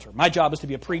 Jim Alter, my job is to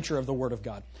be a preacher of the Word of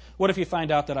God. What if you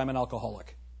find out that I'm an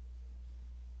alcoholic?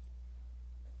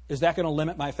 Is that going to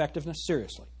limit my effectiveness?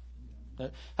 Seriously.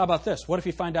 How about this? What if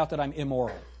you find out that I'm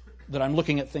immoral, that I'm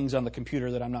looking at things on the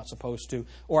computer that I'm not supposed to,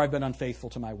 or I've been unfaithful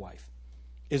to my wife?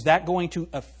 Is that going to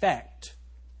affect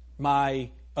my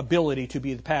ability to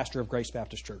be the pastor of Grace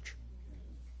Baptist Church?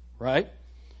 Right?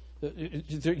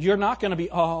 You're not going to be,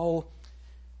 we'll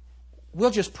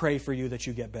just pray for you that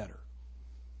you get better.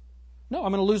 No,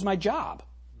 I'm going to lose my job.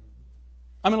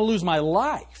 I'm going to lose my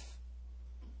life.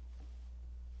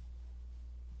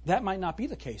 That might not be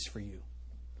the case for you.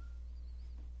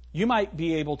 You might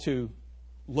be able to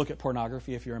look at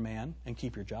pornography if you're a man and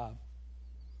keep your job.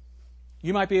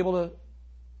 You might be able to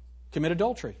commit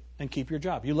adultery and keep your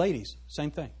job. You ladies,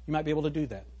 same thing. You might be able to do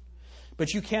that.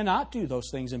 But you cannot do those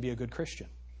things and be a good Christian.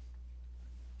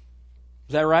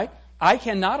 Is that right? I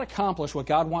cannot accomplish what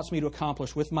God wants me to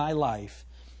accomplish with my life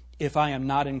if I am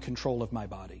not in control of my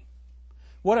body.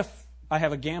 What if I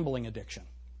have a gambling addiction?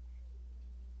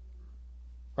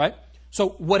 Right? So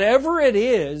whatever it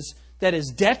is that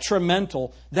is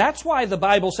detrimental, that's why the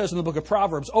Bible says in the book of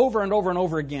Proverbs over and over and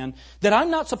over again that I'm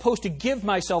not supposed to give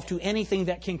myself to anything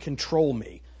that can control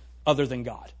me other than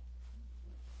God.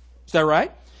 Is that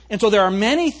right? And so there are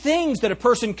many things that a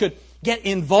person could get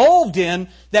involved in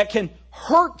that can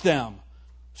hurt them.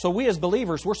 So we as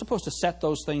believers, we're supposed to set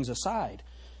those things aside.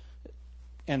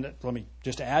 And let me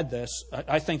just add this.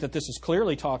 I think that this is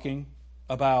clearly talking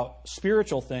about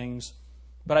spiritual things,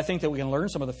 but I think that we can learn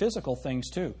some of the physical things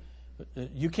too.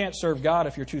 You can't serve God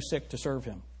if you're too sick to serve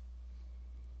Him.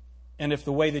 And if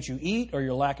the way that you eat or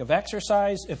your lack of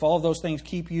exercise, if all of those things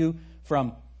keep you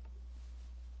from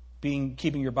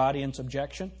keeping your body in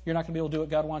subjection, you're not going to be able to do what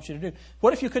God wants you to do.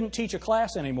 What if you couldn't teach a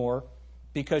class anymore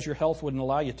because your health wouldn't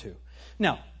allow you to?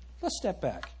 Now, let's step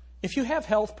back. If you have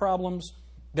health problems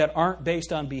that aren't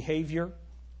based on behavior,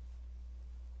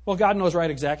 well, God knows right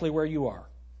exactly where you are.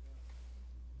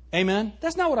 Amen?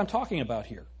 That's not what I'm talking about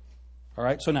here. All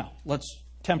right, so now,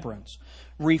 temperance.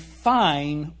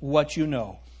 Refine what you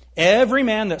know. Every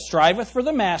man that striveth for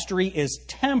the mastery is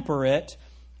temperate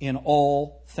in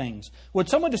all things. Would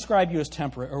someone describe you as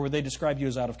temperate, or would they describe you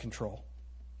as out of control?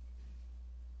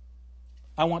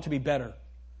 I want to be better.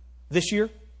 This year,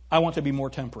 I want to be more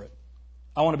temperate.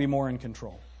 I want to be more in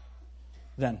control.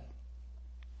 Then,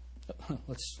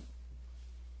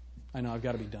 I know I've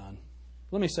got to be done.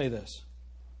 Let me say this.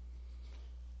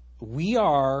 We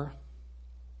are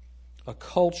a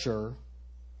culture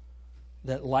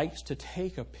that likes to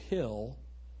take a pill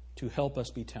to help us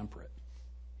be temperate.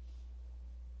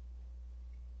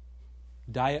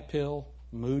 Diet pill,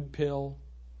 mood pill,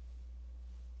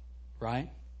 right?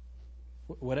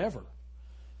 Whatever.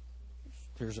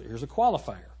 Here's a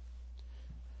qualifier.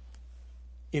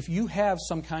 If you have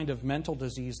some kind of mental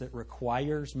disease that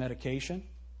requires medication,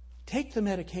 take the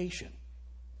medication.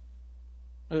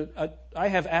 I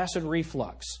have acid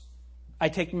reflux. I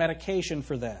take medication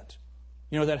for that.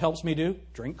 You know what that helps me do?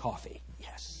 Drink coffee.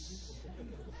 Yes.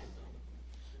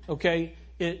 Okay,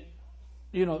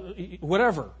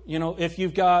 whatever. If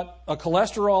you've got a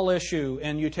cholesterol issue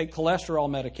and you take cholesterol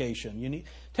medication,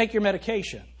 take your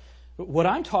medication. What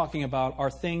I'm talking about are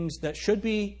things that should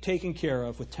be taken care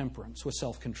of with temperance, with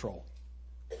self-control.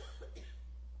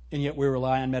 And yet we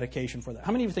rely on medication for that.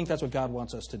 How many of you think that's what God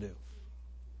wants us to do?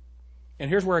 And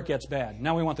here's where it gets bad.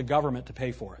 Now we want the government to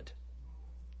pay for it.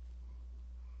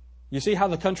 You see how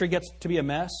the country gets to be a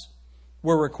mess?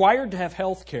 We're required to have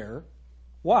health care.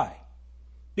 Why?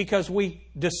 Because we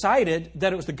decided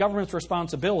that it was the government's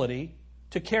responsibility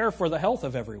to care for the health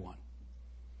of everyone.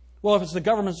 Well, if it's the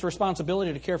government's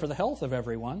responsibility to care for the health of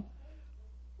everyone,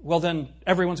 well, then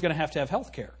everyone's going to have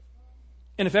health care.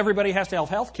 And if everybody has to have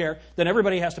health care, then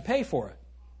everybody has to pay for it,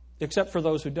 except for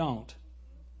those who don't.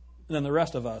 And then the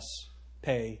rest of us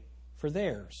pay for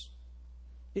theirs.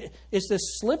 It's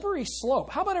this slippery slope.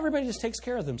 How about everybody just takes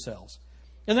care of themselves?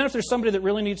 And then if there's somebody that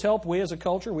really needs help, we as a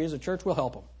culture, we as a church will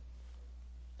help them.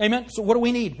 Amen? So what do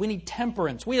we need? We need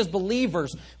temperance. We as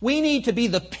believers, we need to be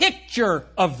the picture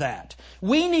of that.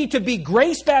 We need to be,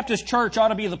 Grace Baptist Church ought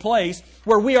to be the place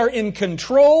where we are in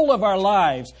control of our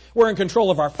lives. We're in control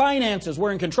of our finances.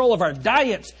 We're in control of our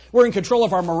diets. We're in control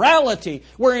of our morality.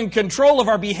 We're in control of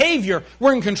our behavior.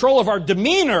 We're in control of our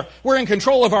demeanor. We're in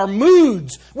control of our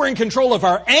moods. We're in control of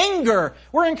our anger.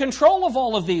 We're in control of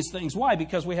all of these things. Why?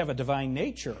 Because we have a divine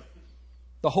nature.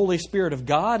 The Holy Spirit of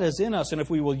God is in us, and if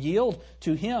we will yield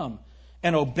to Him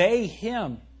and obey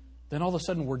Him, then all of a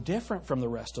sudden we're different from the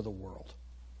rest of the world.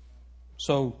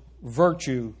 So,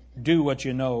 virtue, do what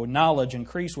you know. Knowledge,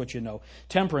 increase what you know.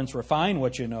 Temperance, refine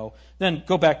what you know. Then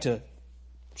go back to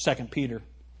 2 Peter,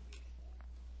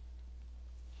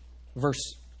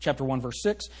 chapter 1, verse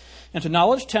 6. And to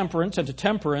knowledge, temperance, and to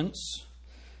temperance,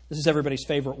 this is everybody's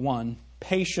favorite one,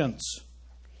 patience.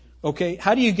 Okay,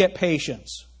 how do you get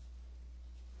patience?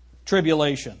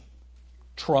 Tribulation,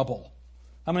 trouble.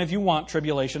 How many of you want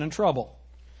tribulation and trouble?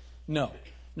 No.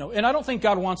 And I don't think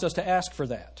God wants us to ask for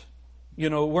that. You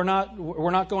know, we're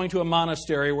not going to a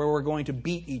monastery where we're going to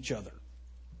beat each other.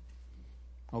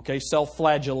 Okay,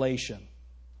 self-flagellation.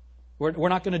 We're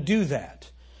not going to do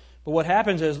that. But what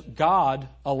happens is God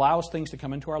allows things to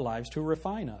come into our lives to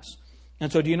refine us.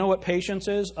 And so do you know what patience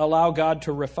is? Allow God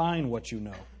to refine what you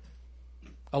know.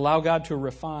 Allow God to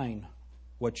refine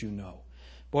what you know.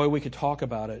 Boy, we could talk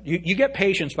about it. You get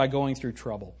patience by going through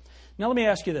trouble. Now let me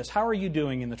ask you this. How are you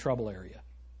doing in the trouble area?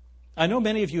 I know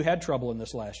many of you had trouble in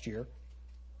this last year.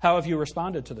 How have you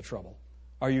responded to the trouble?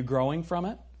 Are you growing from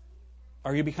it?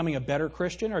 Are you becoming a better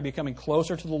Christian? Are you becoming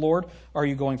closer to the Lord? Or are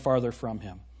you going farther from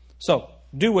Him? So,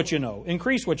 do what you know.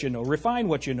 Increase what you know. Refine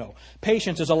what you know.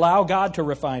 Patience is allow God to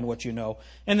refine what you know.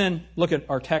 And then look at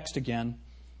our text again.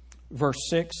 Verse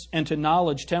 6, and to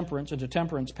knowledge, temperance, and to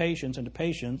temperance, patience, and to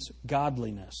patience,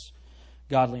 godliness.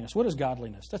 Godliness. What is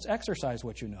godliness? That's exercise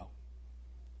what you know.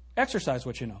 Exercise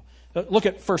what you know. Look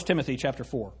at 1 Timothy chapter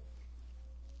 4.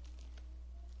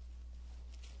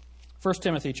 1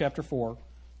 Timothy chapter 4,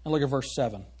 and look at verse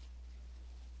 7.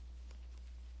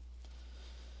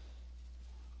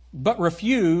 But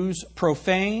refuse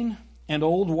profane and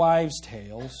old wives'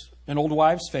 tales, and old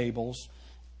wives' fables,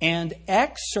 and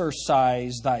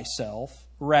exercise thyself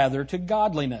rather to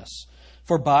godliness.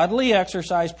 For bodily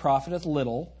exercise profiteth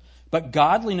little, but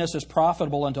godliness is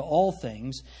profitable unto all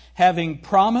things, having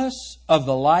promise of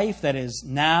the life that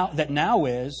now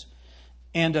is,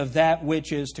 and of that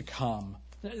which is to come.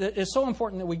 It's so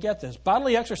important that we get this.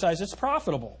 Bodily exercise is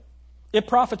profitable. It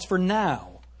profits for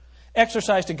now.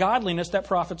 Exercise to godliness, that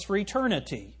profits for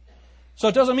eternity. So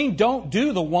it doesn't mean don't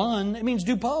do the one, it means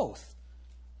do both.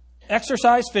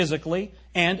 Exercise physically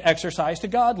and exercise to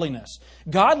godliness.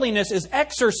 Godliness is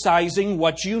exercising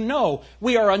what you know.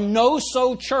 We are a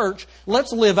know-so church.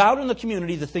 Let's live out in the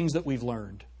community the things that we've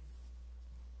learned.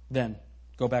 Then,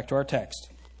 go back to our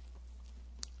text.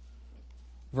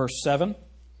 Verse 7.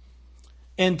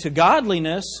 And to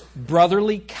godliness,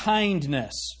 brotherly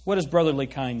kindness. What is brotherly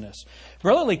kindness?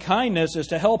 Brotherly kindness is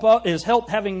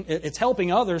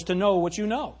helping others to know what you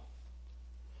know.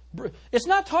 It's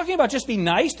not talking about just be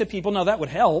nice to people. No, that would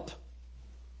help.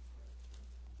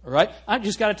 All right? I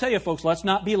just got to tell you, folks, let's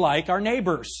not be like our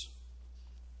neighbors.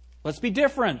 Let's be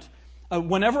different.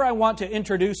 Whenever I want to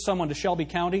introduce someone to Shelby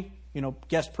County,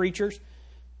 guest preachers,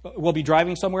 we'll be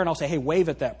driving somewhere and I'll say, hey, wave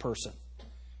at that person.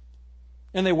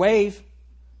 And they wave,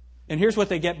 and here's what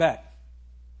they get back.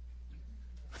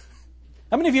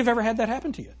 How many of you have ever had that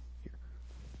happen to you? Here.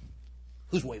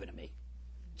 Who's waving at me?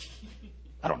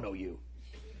 I don't know you.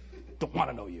 Don't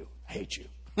want to know you. I hate you.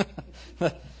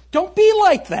 Don't be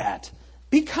like that.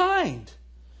 Be kind.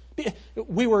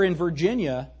 We were in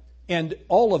Virginia, and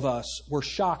all of us were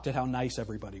shocked at how nice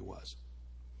everybody was.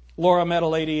 Laura met a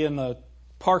lady in the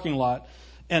parking lot,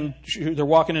 and they're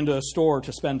walking into a store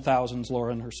to spend thousands,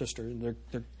 Laura and her sister. And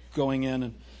they're going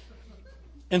in.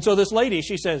 And so this lady,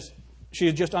 she says, she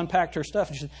had just unpacked her stuff,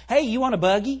 and she said, hey, you want a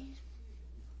buggy?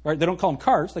 Right? They don't call them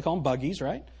carts, they call them buggies,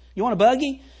 right? You want a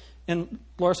buggy? And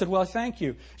Laura said, well, thank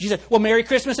you. She said, well, Merry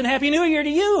Christmas and Happy New Year to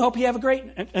you. Hope you have a great...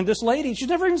 And this lady, she's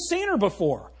never even seen her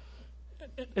before.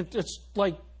 It's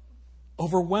like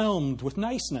overwhelmed with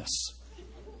niceness.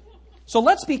 So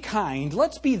let's be kind.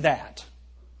 Let's be that.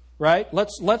 Right?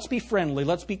 Let's be friendly.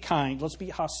 Let's be kind. Let's be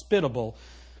hospitable.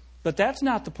 But that's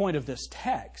not the point of this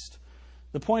text.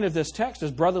 The point of this text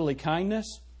is brotherly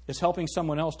kindness is helping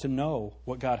someone else to know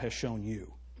what God has shown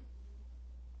you.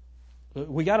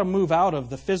 We got to move out of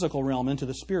the physical realm into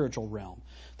the spiritual realm.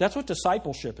 That's what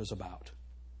discipleship is about.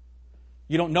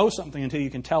 You don't know something until you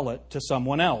can tell it to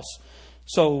someone else.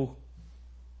 So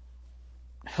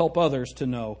help others to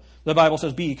know. The Bible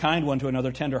says, "Be ye kind one to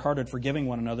another, tender-hearted, forgiving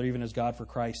one another, even as God for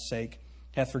Christ's sake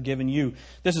hath forgiven you."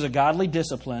 This is a godly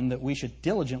discipline that we should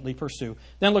diligently pursue.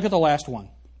 Then look at the last one.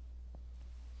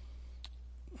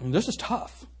 And this is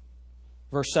tough.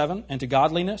 Verse 7, "And to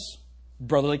godliness,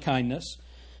 brotherly kindness,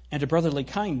 and to brotherly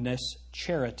kindness,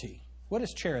 charity." What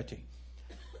is charity?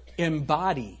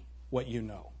 Embody what you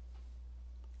know.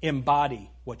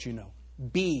 Embody what you know.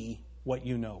 Be what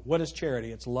you know. What is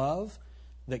charity? It's love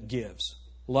that gives.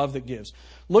 Love that gives.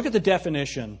 Look at the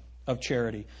definition of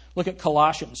charity. Look at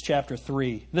Colossians chapter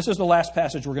 3. This is the last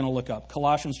passage we're going to look up.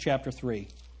 Colossians chapter 3.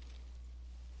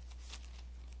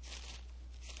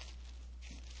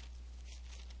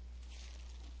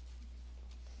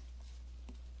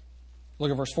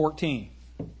 Look at verse 14.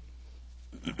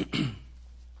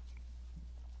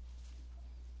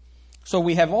 So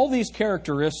we have all these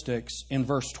characteristics in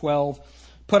verse 12.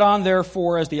 "Put on,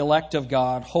 therefore, as the elect of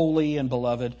God, holy and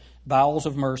beloved, bowels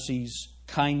of mercies,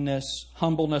 kindness,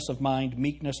 humbleness of mind,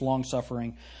 meekness,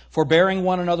 long-suffering, forbearing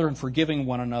one another and forgiving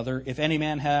one another, if any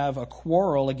man have a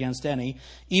quarrel against any,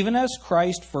 even as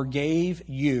Christ forgave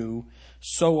you,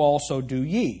 so also do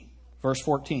ye." Verse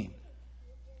 14.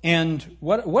 And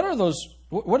what are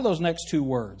those next two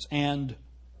words? "And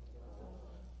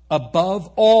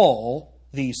above all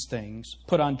these things,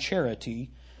 put on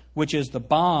charity, which is the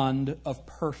bond of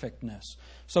perfectness."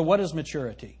 So what is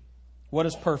maturity? What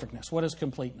is perfectness? What is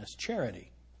completeness?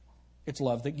 Charity. It's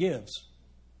love that gives.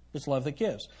 It's love that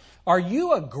gives. Are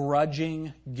you a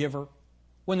grudging giver?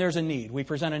 When there's a need, we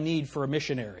present a need for a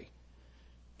missionary.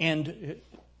 And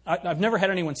I've never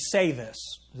had anyone say this.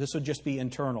 This would just be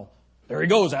internal. "There he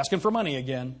goes, asking for money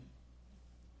again."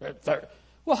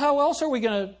 Well, how else are we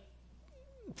going to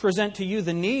present to you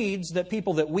the needs that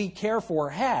people that we care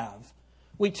for have?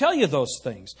 We tell you those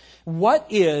things. What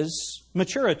is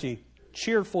maturity?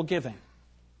 Cheerful giving.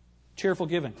 Cheerful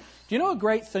giving. Do you know a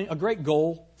great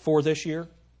goal for this year?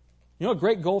 You know a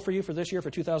great goal for you for this year, for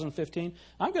 2015?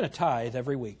 I'm going to tithe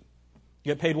every week.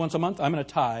 You get paid once a month? I'm going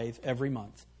to tithe every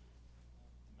month.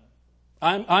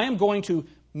 I am going to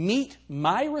meet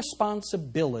my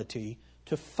responsibility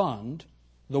to fund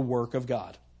the work of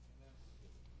God.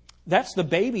 That's the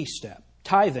baby step.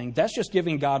 Tithing, that's just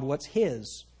giving God what's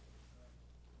His.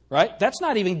 Right? That's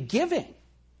not even giving.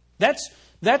 That's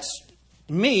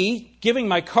me giving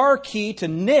my car key to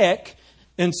Nick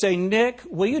and say, "Nick,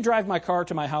 will you drive my car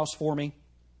to my house for me?"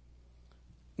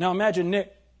 Now imagine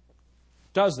Nick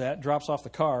does that, drops off the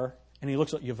car, and he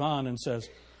looks at Yvonne and says,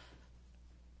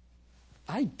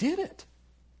 "I did it.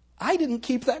 I didn't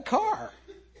keep that car."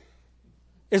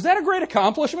 Is that a great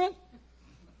accomplishment?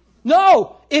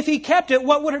 No. If he kept it,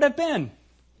 what would it have been?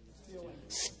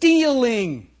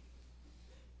 Stealing.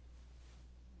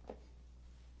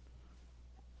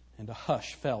 And a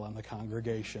hush fell on the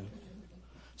congregation.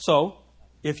 So,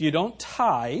 if you don't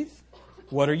tithe,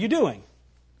 what are you doing?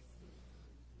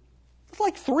 It's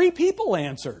like 3 people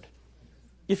answered.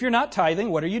 If you're not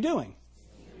tithing, what are you doing?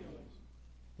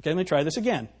 Okay, let me try this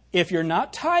again. If you're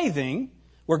not tithing,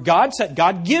 where God said,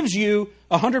 God gives you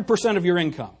 100% of your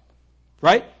income,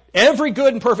 right? Every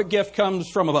good and perfect gift comes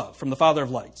from above, from the Father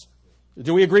of lights.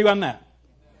 Do we agree on that?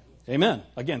 Amen.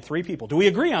 Again, 3 people. Do we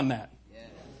agree on that?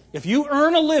 If you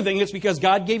earn a living, it's because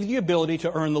God gave you the ability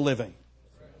to earn the living.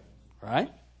 Right?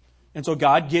 And so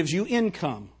God gives you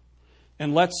income.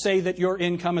 And let's say that your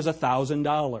income is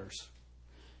 $1,000.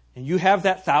 And you have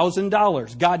that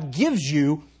 $1,000. God gives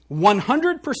you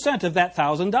 100% of that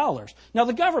 $1,000. Now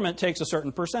the government takes a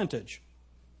certain percentage.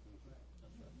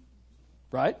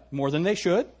 Right? More than they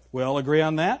should. We all agree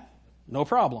on that? No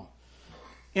problem.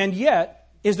 And yet,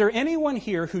 is there anyone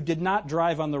here who did not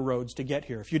drive on the roads to get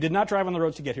here? If you did not drive on the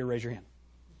roads to get here, raise your hand.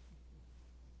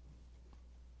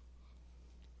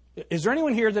 Is there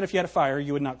anyone here that if you had a fire,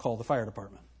 you would not call the fire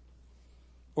department?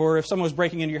 Or if someone was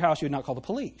breaking into your house, you would not call the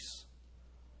police?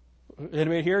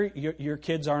 Anybody here? Your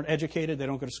kids aren't educated, they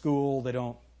don't go to school, they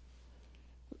don't...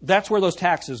 That's where those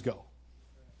taxes go.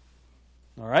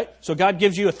 All right? So God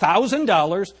gives you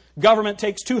 $1,000, government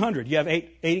takes $200. You have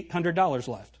 $800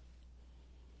 left.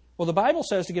 Well, the Bible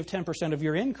says to give 10% of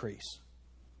your increase.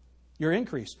 Your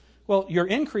increase. Well, your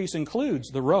increase includes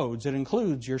the roads. It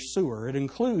includes your sewer. It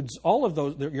includes all of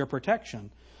those, your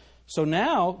protection. So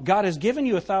now, God has given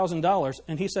you $1,000,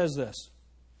 and He says this.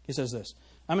 He says this.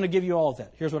 I'm going to give you all of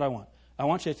that. Here's what I want. I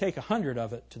want you to take 100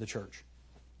 of it to the church.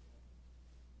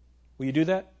 Will you do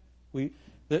that?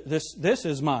 This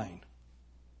is mine.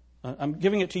 I'm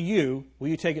giving it to you. Will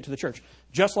you take it to the church?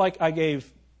 Just like I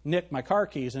gave Nick my car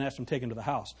keys and asked him to take them to the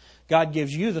house. God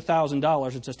gives you the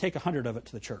 $1,000 and says, take 100 of it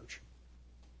to the church.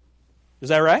 Is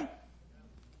that right?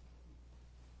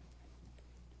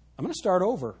 I'm going to start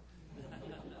over.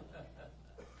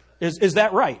 Is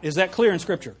that right? Is that clear in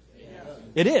Scripture? Yes.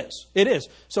 It is. It is.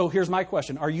 So here's my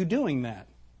question. Are you doing that?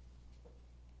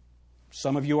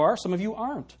 Some of you are, some of you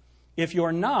aren't. If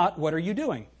you're not, what are you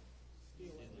doing?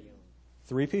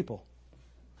 3 people.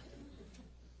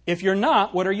 If you're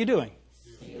not, what are you doing?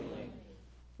 Stealing.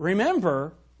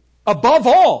 Remember, above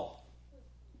all,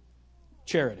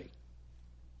 charity.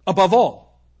 Above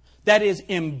all. That is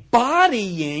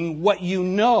embodying what you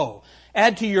know.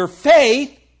 Add to your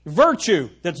faith, virtue.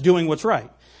 That's doing what's right.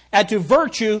 Add to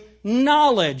virtue,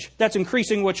 knowledge. That's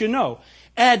increasing what you know.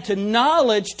 Add to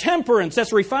knowledge, temperance.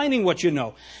 That's refining what you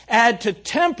know. Add to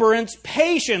temperance,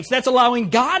 patience. That's allowing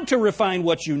God to refine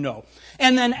what you know.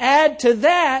 And then add to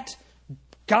that,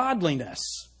 godliness.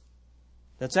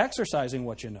 That's exercising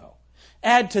what you know.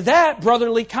 Add to that,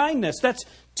 brotherly kindness. That's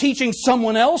teaching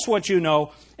someone else what you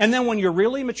know. And then when you're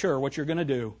really mature, what you're going to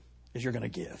do is you're going to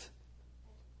give.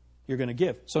 You're going to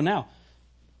give. So now,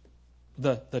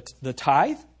 the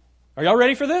tithe, are y'all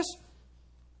ready for this?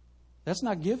 That's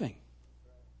not giving.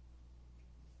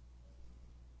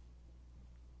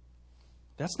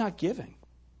 That's not giving.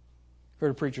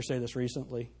 Heard a preacher say this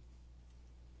recently.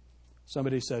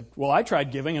 Somebody said, well, I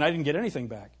tried giving and I didn't get anything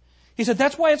back. He said,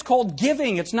 that's why it's called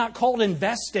giving. It's not called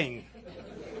investing.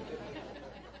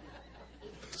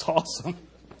 It's awesome.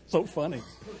 So funny.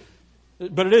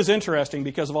 But it is interesting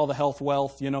because of all the health,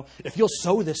 wealth, If you'll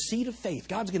sow the seed of faith,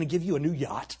 God's going to give you a new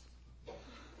yacht.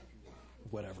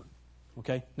 Whatever.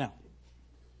 Okay? Now,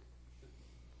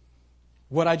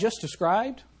 what I just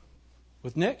described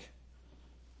with Nick,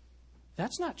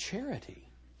 that's not charity.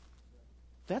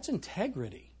 That's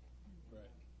integrity.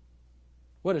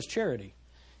 What is charity?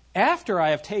 After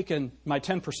I have taken my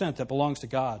 10% that belongs to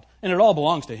God, and it all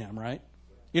belongs to Him, right?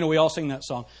 We all sing that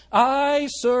song. I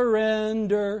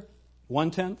surrender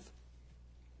 1/10.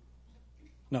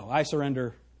 No, I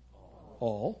surrender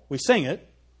all. We sing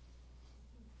it.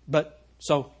 But,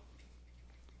 so,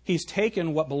 He's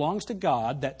taken what belongs to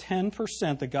God, that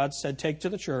 10% that God said take to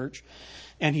the church,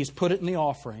 and He's put it in the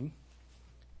offering.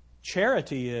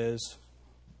 Charity is,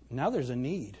 now there's a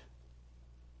need.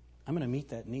 I'm going to meet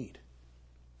that need.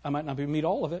 I might not meet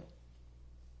all of it,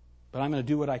 but I'm going to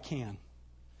do what I can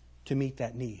to meet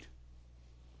that need.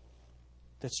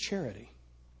 That's charity.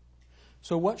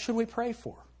 So what should we pray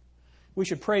for? We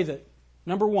should pray that,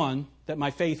 number one, that my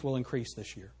faith will increase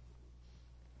this year.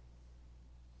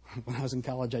 When I was in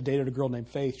college, I dated a girl named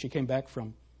Faith. She came back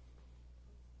from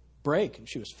break, and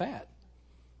she was fat.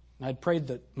 And I'd prayed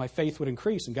that my faith would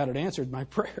increase, and God had answered my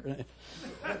prayer.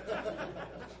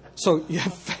 So you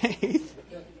have faith.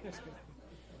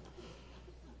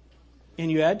 And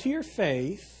you add to your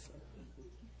faith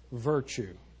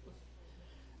virtue.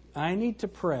 I need to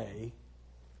pray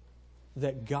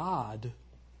that God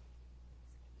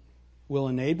will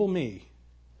enable me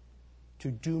to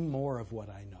do more of what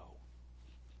I know.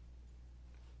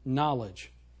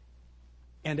 Knowledge.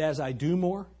 And as I do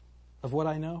more of what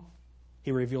I know,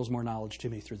 He reveals more knowledge to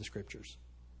me through the Scriptures.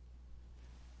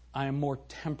 I am more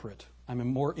temperate. I'm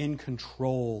more in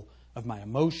control of my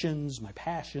emotions, my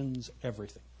passions,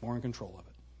 everything. More in control of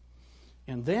it.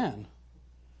 And then,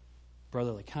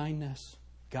 brotherly kindness,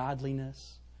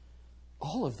 godliness,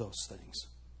 all of those things.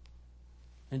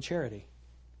 And charity.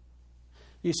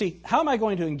 You see, how am I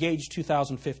going to engage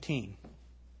 2015?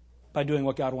 By doing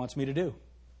what God wants me to do.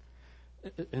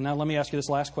 And now let me ask you this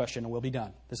last question and we'll be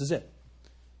done. This is it.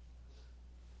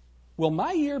 Will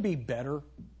my year be better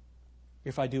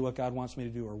if I do what God wants me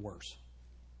to do, or worse?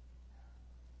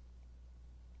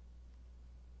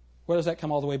 Where does that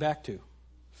come all the way back to?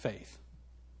 Faith.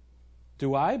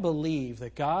 Do I believe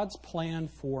that God's plan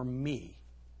for me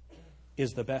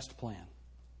is the best plan?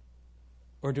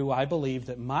 Or do I believe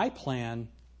that my plan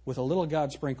with a little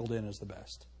God sprinkled in is the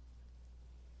best?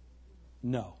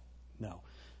 No.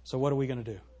 So what are we going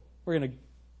to do? We're going to,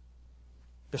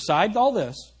 beside all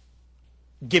this,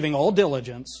 giving all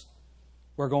diligence,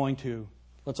 we're going to,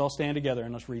 let's all stand together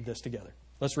and let's read this together.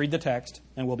 Let's read the text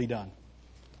and we'll be done.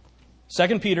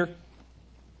 2 Peter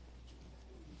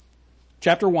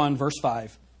chapter 1, verse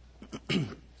 5.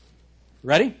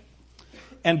 Ready?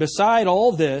 And beside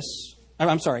this,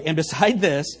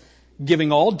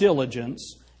 giving all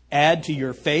diligence, add to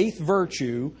your faith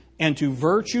virtue, and to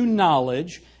virtue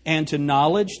knowledge, and to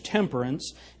knowledge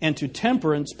temperance, and to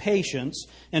temperance patience,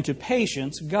 and to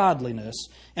patience godliness,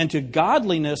 and to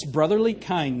godliness brotherly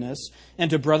kindness,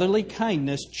 and to brotherly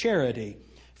kindness charity.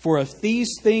 For if these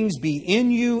things be in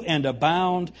you and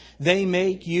abound, they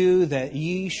make you that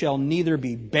ye shall neither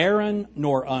be barren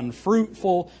nor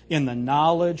unfruitful in the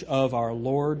knowledge of our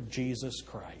Lord Jesus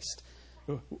Christ.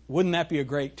 Wouldn't that be a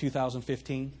great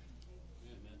 2015?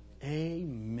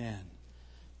 Amen.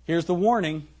 Here's the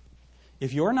warning.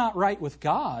 If you're not right with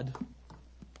God,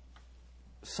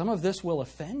 some of this will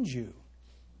offend you.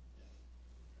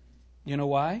 You know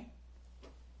why?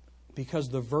 Because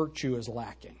the virtue is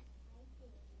lacking.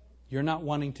 You're not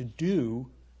wanting to do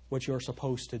what you're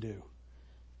supposed to do.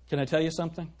 Can I tell you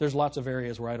something? There's lots of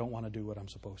areas where I don't want to do what I'm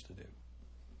supposed to do.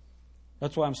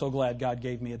 That's why I'm so glad God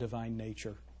gave me a divine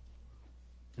nature.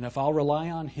 And if I'll rely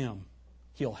on Him,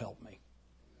 He'll help me.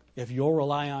 If you'll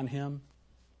rely on Him,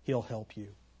 He'll help you.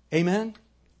 Amen?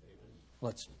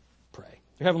 Let's pray.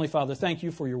 Dear Heavenly Father, thank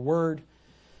you for your word.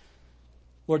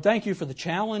 Lord, thank you for the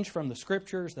challenge from the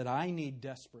Scriptures that I need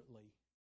desperately.